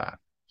all of that?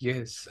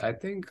 Yes, I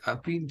think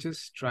I've been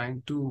just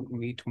trying to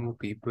meet more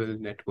people,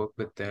 network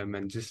with them,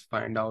 and just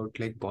find out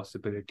like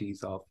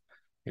possibilities of,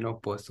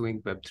 pursuing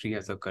Web3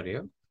 as a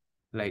career.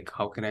 Like,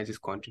 how can I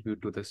just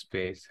contribute to the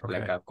space? Okay.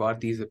 Like, I've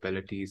got these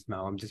abilities.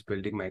 Now I'm just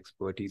building my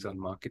expertise on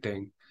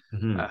marketing.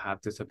 I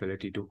have this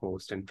ability to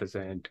host and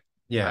present.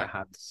 I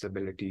have this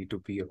ability to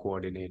be a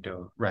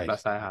coordinator. Right.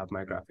 Plus, I have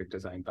my graphic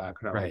design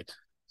background. Right.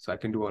 So I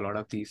can do a lot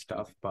of these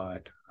stuff,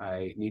 but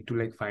I need to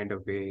like find a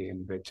way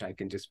in which I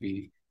can just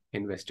be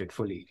invested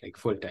fully, like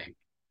full time.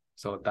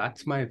 So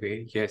that's my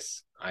way.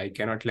 Yes, I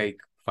cannot like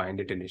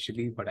find it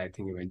initially, but I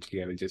think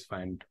eventually I will just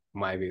find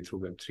my way through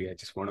Web3. I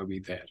just want to be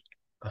there.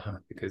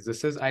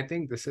 because I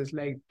think this is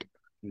like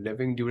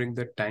living during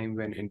the time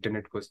when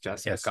internet was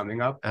just Yes,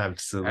 coming up, and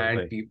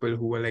absolutely. people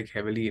who were like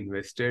heavily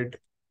invested,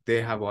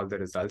 they have all the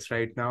results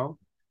right now.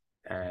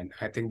 And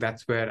I think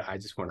that's where I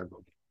just want to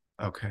go.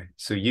 Okay.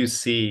 So you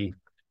see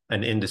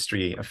an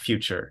industry, a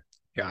future.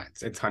 Yeah,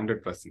 it's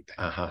 100% there.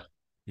 Uh-huh.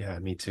 Yeah,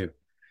 me too.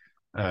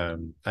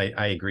 I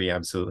agree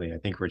absolutely. I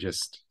think we're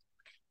just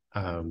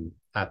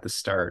at the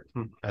start,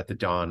 at the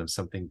dawn of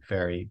something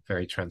very,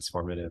 very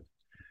transformative.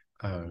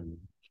 Um,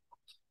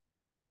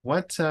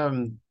 what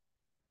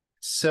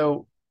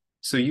so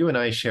so you and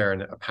I share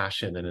a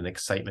passion and an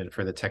excitement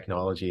for the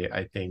technology,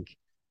 I think,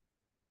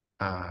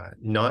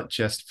 not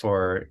just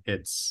for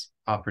its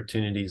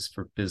opportunities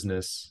for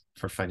business,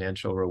 for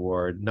financial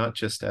reward, not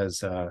just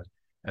as a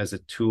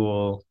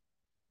tool,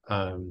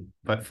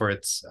 but for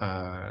its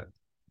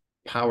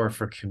power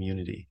for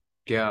community.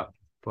 Yeah,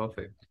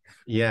 perfect.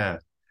 Yeah.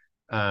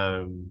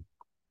 Um,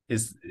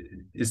 is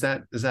is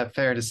that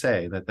fair to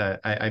say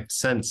I've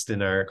sensed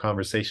in our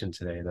conversation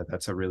today that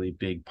that's a really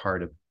big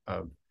part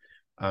of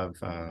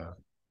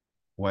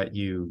what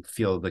you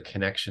feel the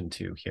connection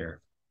to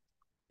here?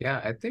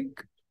 Yeah, I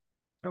think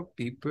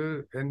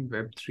people in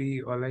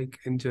Web3 or like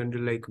in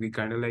general, like we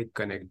kind of like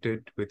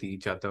connected with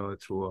each other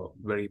through a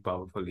very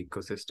powerful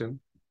ecosystem,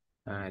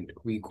 and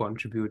we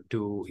contribute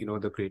to,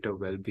 the greater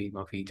well-being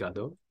of each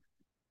other.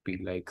 Be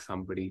like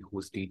somebody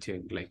who's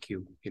teaching, like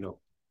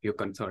you're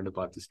concerned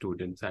about the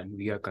students, and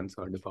we are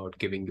concerned about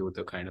giving you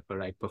the kind of a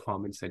right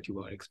performance that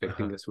you are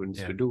expecting the students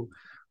Yeah. to do.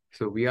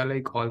 So we are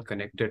like all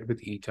connected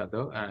with each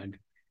other, and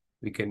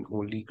we can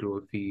only grow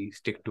if we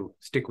stick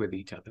with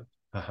each other.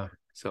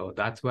 So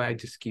that's why I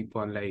just keep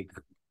on like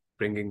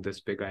bringing this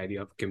big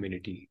idea of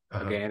community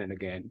again and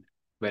again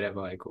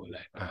wherever I go.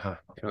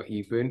 Like,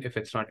 even if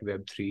it's not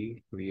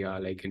Web3, we are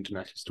like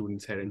international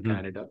students here in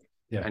Canada.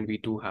 Yeah. And we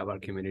do have our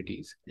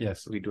communities.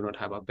 Yes. We do not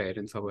have our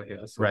parents over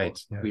here. So Right.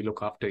 Yeah. we look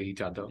after each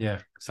other.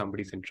 Yeah.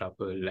 Somebody's in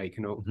trouble, like,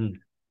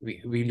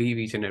 we leave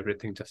each and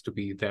everything just to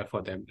be there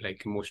for them,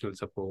 like emotional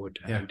support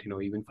and,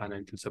 even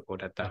financial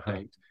support at that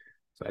time.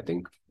 So I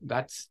think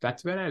that's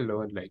where I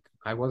learned. Like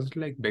I wasn't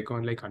like big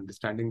on like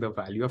understanding the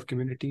value of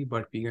community,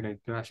 but being an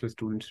international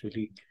student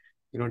really,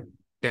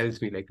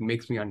 tells me, like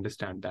makes me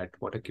understand that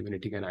what a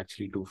community can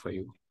actually do for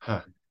you.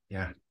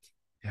 Yeah.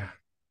 Yeah.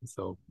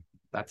 So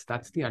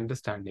that's the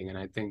understanding, and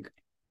I think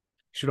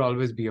should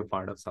always be a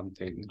part of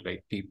something,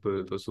 like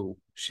people, those who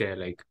share,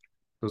 like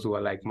those who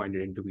are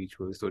like-minded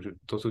individuals,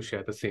 those who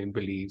share the same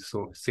beliefs,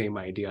 so same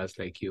ideas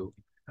like you.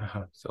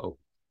 So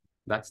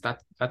that's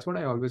what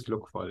I always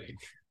look for.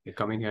 Like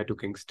coming here to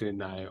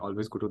Kingston, I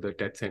always go to the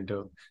TED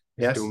Center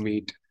to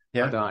meet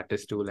other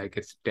artists too. Like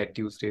it's TED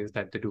Tuesdays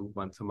that they do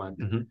once a month.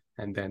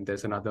 And then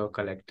there's another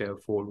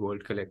collective, Four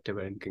World Collective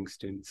in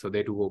Kingston. So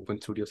they do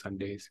open studio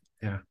Sundays.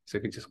 Yeah. So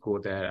you can just go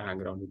there,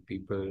 hang around with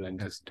people and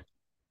just,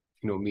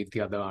 meet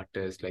the other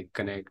artists, like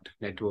connect,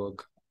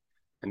 network,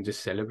 and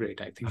just celebrate.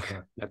 I think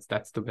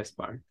that's the best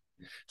part.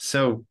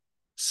 So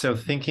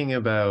thinking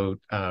about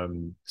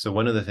so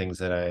one of the things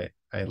that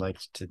I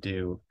liked to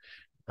do,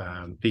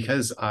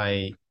 because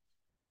I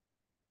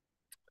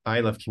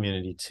love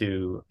community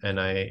too, and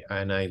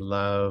I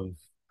love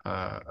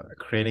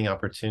creating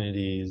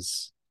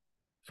opportunities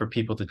for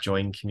people to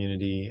join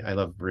community. I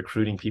love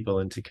recruiting people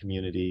into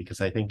community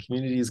because I think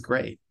community is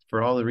great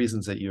for all the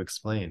reasons that you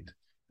explained,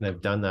 and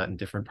I've done that in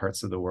different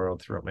parts of the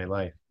world throughout my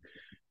life.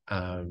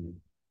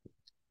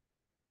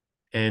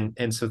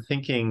 And so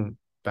thinking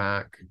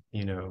back,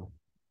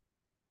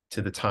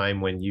 to the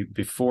time when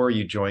before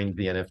you joined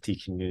the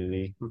NFT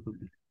community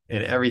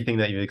and everything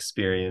that you've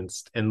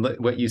experienced and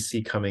what you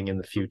see coming in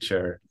the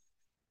future,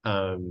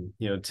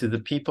 to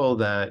the people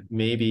that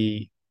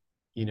maybe,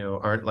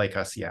 aren't like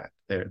us yet.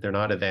 They're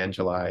not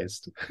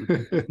evangelized.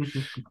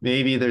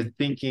 Maybe they're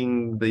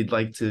thinking they'd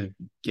like to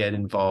get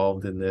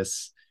involved in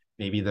this.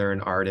 Maybe they're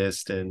an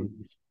artist. And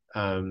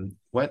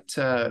what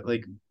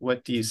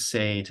do you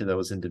say to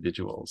those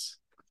individuals?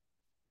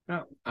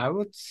 I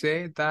would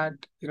say that,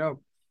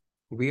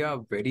 we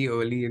are very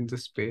early in the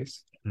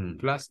space.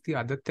 Plus, the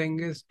other thing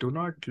is, do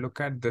not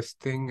look at this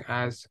thing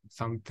as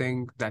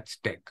something that's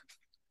tech.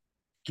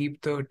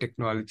 Keep the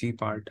technology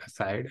part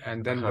aside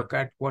and then look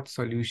at what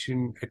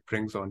solution it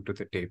brings onto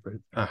the table.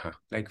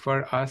 Like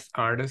for us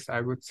artists,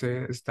 I would say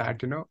is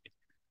that,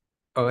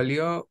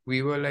 earlier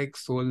we were like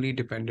solely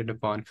dependent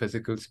upon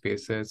physical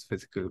spaces,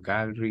 physical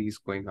galleries,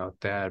 going out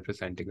there,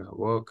 presenting our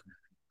work.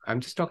 I'm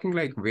just talking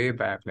like way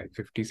back, like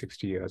 50,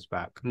 60 years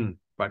back.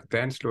 But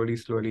then slowly,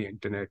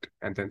 internet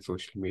and then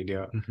social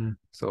media.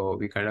 So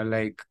we kind of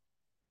like,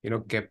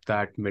 kept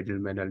that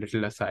middleman a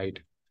little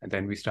aside. And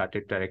then we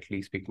started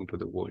directly speaking to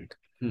the world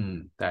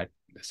that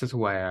this is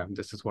who I am,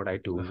 this is what I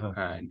do.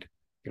 And,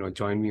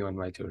 join me on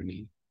my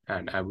journey.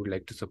 And I would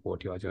like to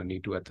support your journey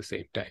too at the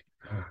same time.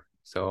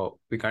 So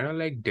we kind of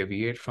like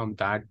deviate from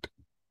that,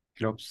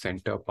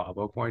 center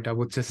power point, I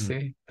would just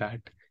say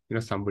that,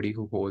 somebody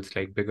who holds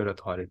like bigger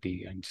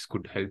authority and just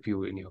could help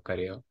you in your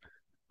career.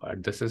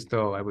 But this is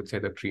I would say,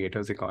 the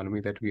creators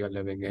economy that we are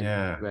living in,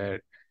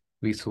 where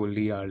we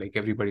solely are like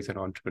everybody's an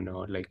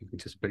entrepreneur, like you can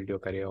just build your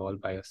career all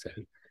by yourself.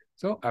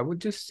 So I would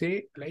just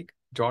say, like,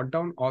 jot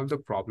down all the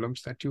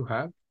problems that you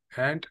have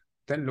and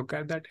then look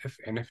at that if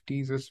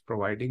NFTs is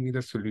providing me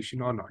the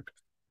solution or not.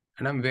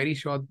 And I'm very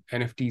sure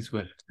NFTs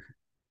will.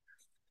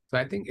 So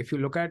I think if you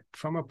look at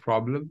from a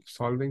problem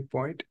solving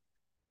point,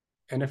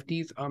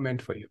 NFTs are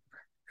meant for you.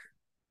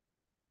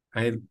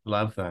 I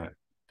love that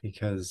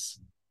because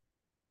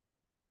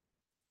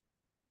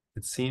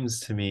it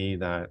seems to me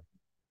that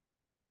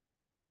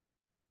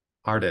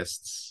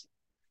artists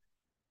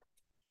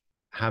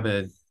have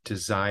a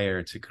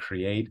desire to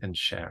create and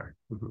share.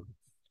 Mhm.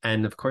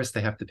 And of course,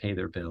 they have to pay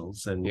their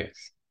bills. And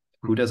Yes.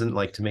 who doesn't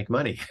like to make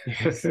money?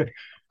 Yes. Of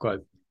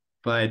course.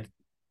 But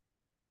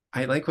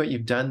I like what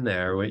you've done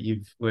there. What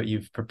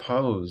you've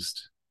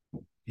proposed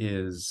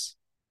is,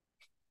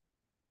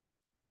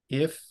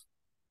 if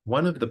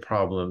one of the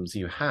problems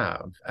you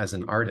have as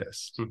an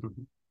artist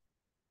Mhm.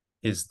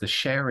 is the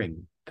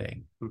sharing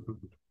thing,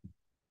 Mhm.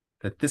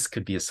 that this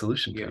could be a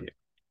solution Yeah. for you.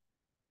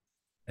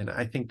 And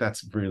I think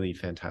that's really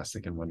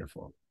fantastic and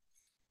wonderful.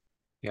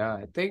 Yeah.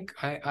 I think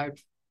I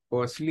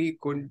personally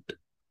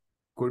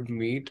could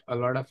meet a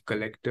lot of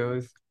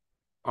collectors,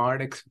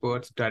 art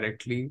experts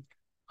directly.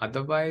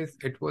 Otherwise,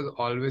 it was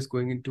always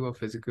going into a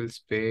physical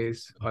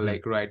space or Mhm.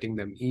 like writing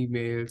them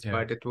emails, Yeah.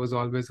 but it was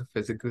always a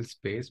physical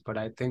space. But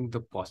I think the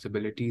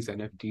possibilities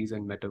NFTs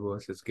and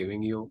metaverse is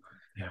giving you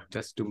Yeah.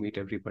 just to meet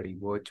everybody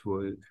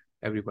virtual,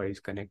 everybody's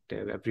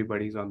connected,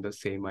 everybody's on the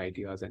same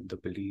ideas and the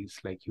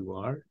beliefs like you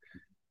are.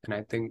 And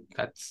I think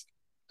that's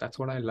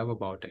what I love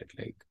about it.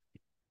 Like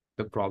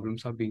the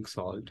problems are being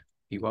solved,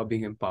 you are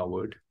being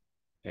empowered.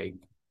 Like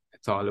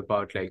it's all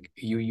about like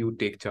you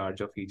take charge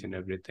of each and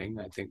everything.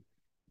 I think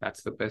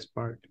that's the best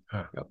part.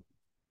 Huh. Yep.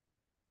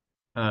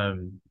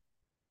 Um,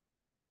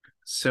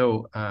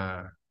 so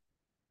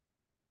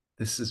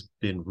this has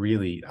been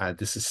really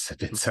this has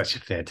been such a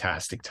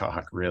fantastic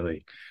talk,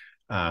 really.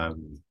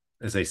 Um,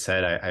 as I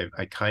said,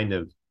 I kind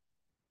of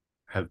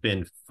have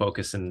been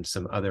focused in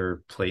some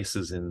other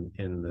places in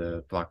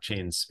the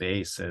blockchain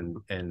space, and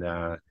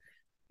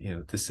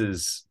this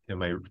is,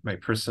 my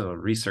personal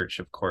research,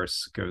 of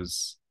course,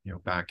 goes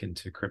back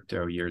into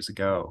crypto years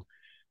ago.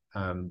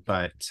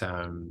 But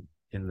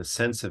in the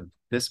sense of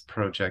this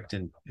project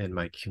in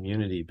my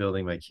community,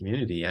 building my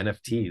community,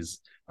 NFTs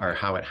are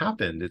how it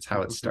happened. It's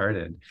how it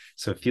started.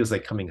 So it feels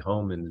like coming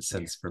home in a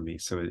sense for me.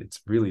 So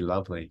it's really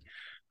lovely.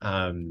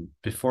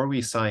 Before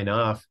we sign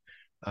off,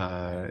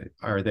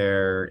 are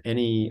there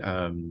any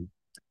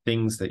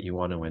things that you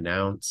want to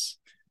announce?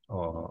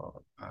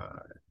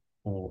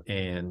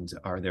 And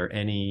are there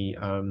any,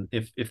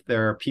 if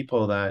there are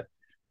people that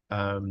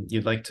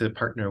you'd like to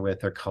partner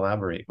with or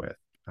collaborate with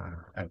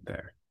out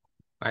there?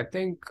 I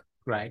think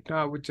right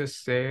now I would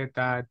just say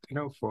that,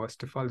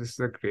 first of all, this is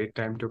a great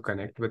time to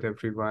connect with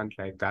everyone.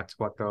 Like that's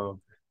what the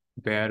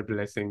bear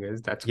blessing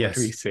is. That's what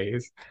we Yes. say.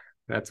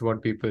 That's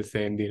what people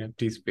say in the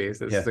NFT space.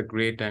 This Yeah. is a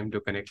great time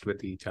to connect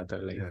with each other.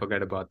 Like Yeah.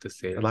 forget about the A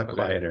sales. lot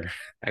Forget quieter.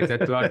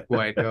 it's a lot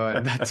quieter.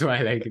 And that's why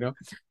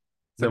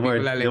so No more,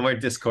 people are no like, more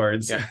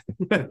discords. yeah.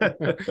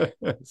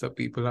 So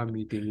people are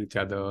meeting each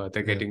other.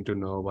 They're Yeah. getting to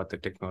know what the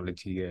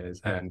technology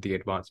is Yeah. and the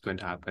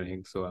advancement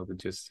happening. So I would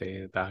just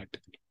say that,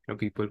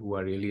 people who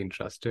are really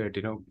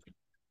interested,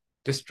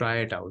 just try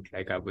it out.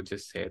 Like I would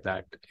just say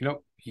that,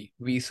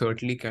 we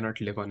certainly cannot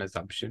live on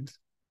assumptions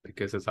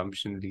because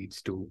assumption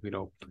leads to,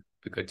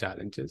 bigger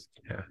challenges.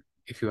 Yeah.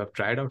 If you have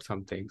tried out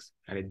some things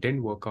and it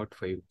didn't work out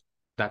for you,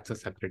 that's a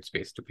separate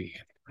space to be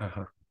in.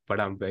 Uh-huh. But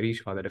I'm very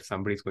sure that if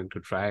somebody's going to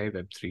try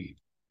Web3,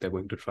 they're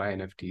going to try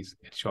NFTs,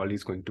 it surely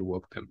is going to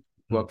work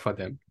for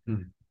them.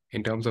 Mm.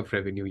 In terms of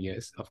revenue,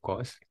 yes, of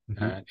course.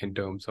 Mm-hmm. And in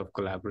terms of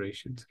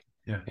collaborations,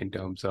 Yeah. in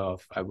terms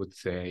of, I would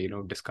say,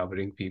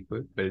 discovering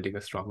people, building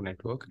a strong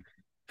network.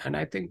 And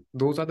I think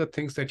those are the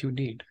things that you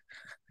need.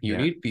 You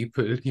Yeah. need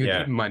people, you Yeah.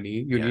 need money,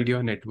 you Yeah. need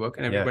your network,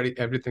 and Yeah.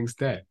 everything's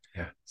there.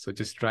 Yeah. So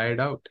just try it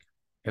out.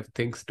 If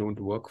things don't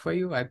work for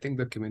you, I think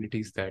the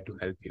community is there to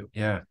help you.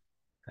 Yeah.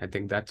 I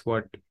think that's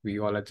what we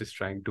all are just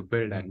trying to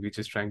build, and we're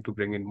just trying to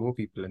bring in more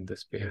people in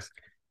this space.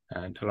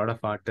 And a lot of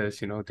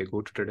artists, they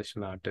go to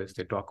traditional artists,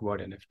 they talk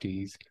about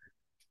NFTs.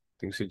 I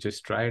think you should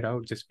just try it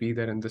out, just be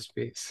there in the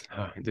space,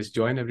 and just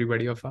join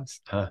everybody of us.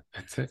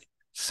 That's it.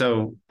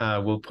 So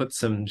we'll put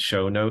some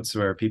show notes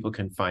where people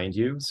can find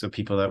you. So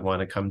people that want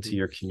to come to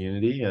your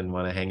community and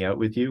want to hang out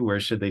with you, where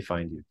should they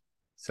find you?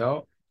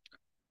 So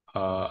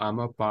I'm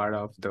a part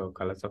of the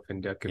Colors of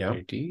India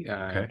community,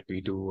 and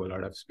we do a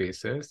lot of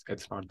spaces.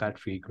 It's not that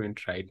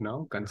frequent right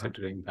now,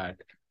 considering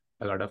that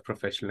a lot of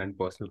professional and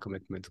personal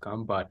commitments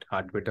come, but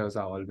our Twitters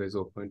are always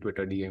open.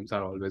 Twitter DMs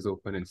are always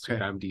open.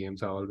 Instagram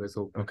DMs are always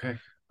open. Okay.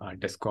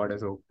 Discord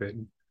is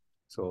open.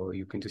 So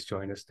you can just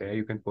join us there.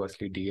 You can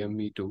personally DM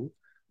me too.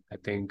 I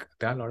think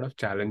there are a lot of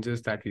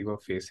challenges that we were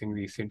facing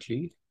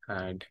recently.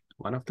 And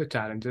one of the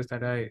challenges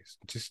that I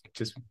just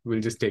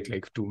take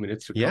like 2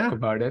 minutes to talk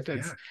about it.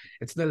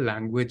 It's the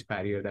language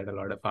barrier that a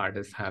lot of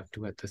artists have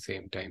to at the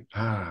same time.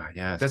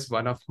 Yes. That's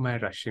one of my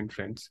Russian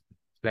friends.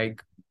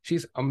 Like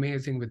she's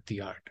amazing with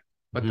the art.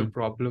 But the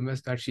problem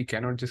is that she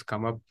cannot just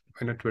come up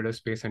in a Twitter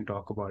space and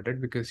talk about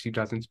it because she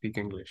doesn't speak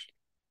English.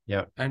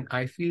 Yeah. And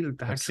I feel I've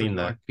that should seen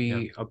not that. Yeah.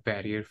 be a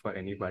barrier for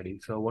anybody.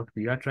 So what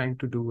we are trying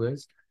to do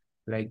is,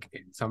 like,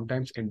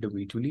 sometimes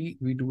individually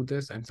we do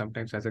this, and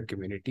sometimes as a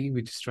community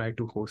we just try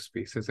to host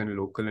spaces in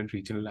local and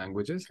regional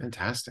languages.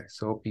 Fantastic.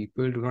 So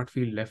people do not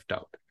feel left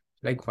out.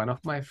 Like one of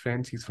my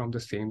friends, he's from the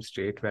same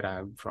state where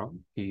I'm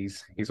from.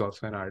 He's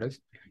also an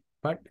artist,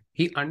 but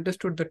he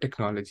understood the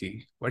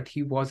technology, but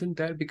he wasn't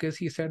there because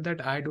he said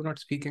that I do not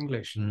speak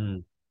English.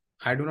 Mm,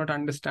 I do not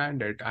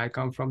understand it. I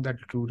come from that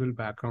rural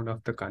background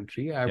of the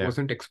country. I yeah.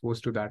 wasn't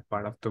exposed to that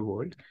part of the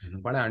world,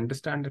 but I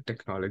understand the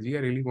technology.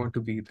 I really want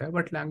to be there,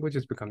 but language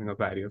is becoming a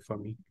barrier for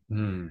me.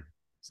 Mm.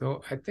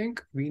 So I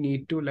think we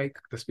need to, like,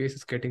 the space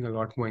is getting a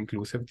lot more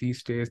inclusive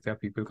these days. There are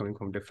people coming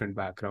from different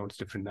backgrounds,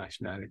 different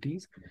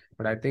nationalities.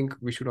 But I think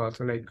we should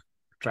also, like,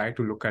 try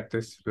to look at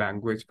this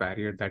language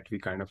barrier that we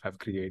kind of have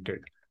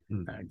created.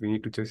 And we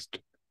need to just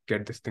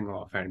get this thing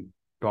off and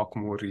talk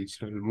more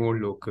regional, more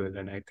local.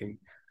 And I think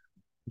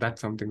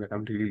that's something that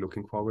I'm really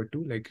looking forward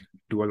to, like,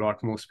 do a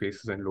lot more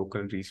spaces in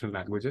local and regional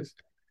languages.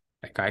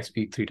 Like, I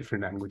speak 3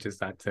 different languages,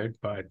 that's it.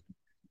 But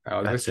I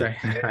always try,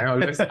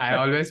 I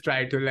always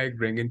try to, like,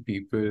 bring in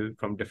people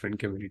from different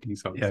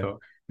communities also, Yeah.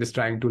 just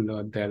trying to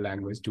learn their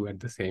language too at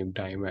the same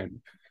time and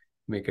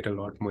make it a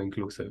lot more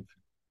inclusive.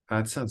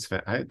 That sounds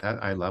fair.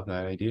 I love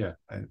that idea.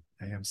 I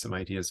have some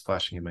ideas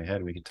flashing in my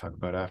head we can talk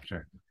about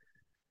after.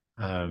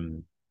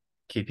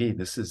 KP,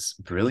 this is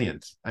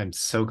brilliant. I'm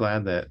so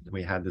glad that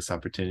we had this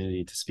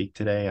opportunity to speak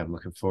today. I'm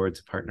looking forward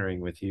to partnering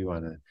with you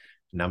on a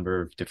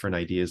number of different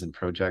ideas and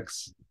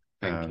projects.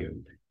 Thank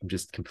you. I'm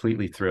just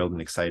completely thrilled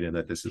and excited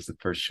that this is the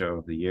first show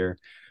of the year.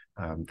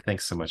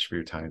 Thanks so much for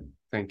your time.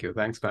 Thank you.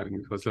 Thanks for having me.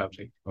 It was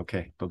lovely.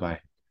 Okay,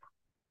 bye-bye.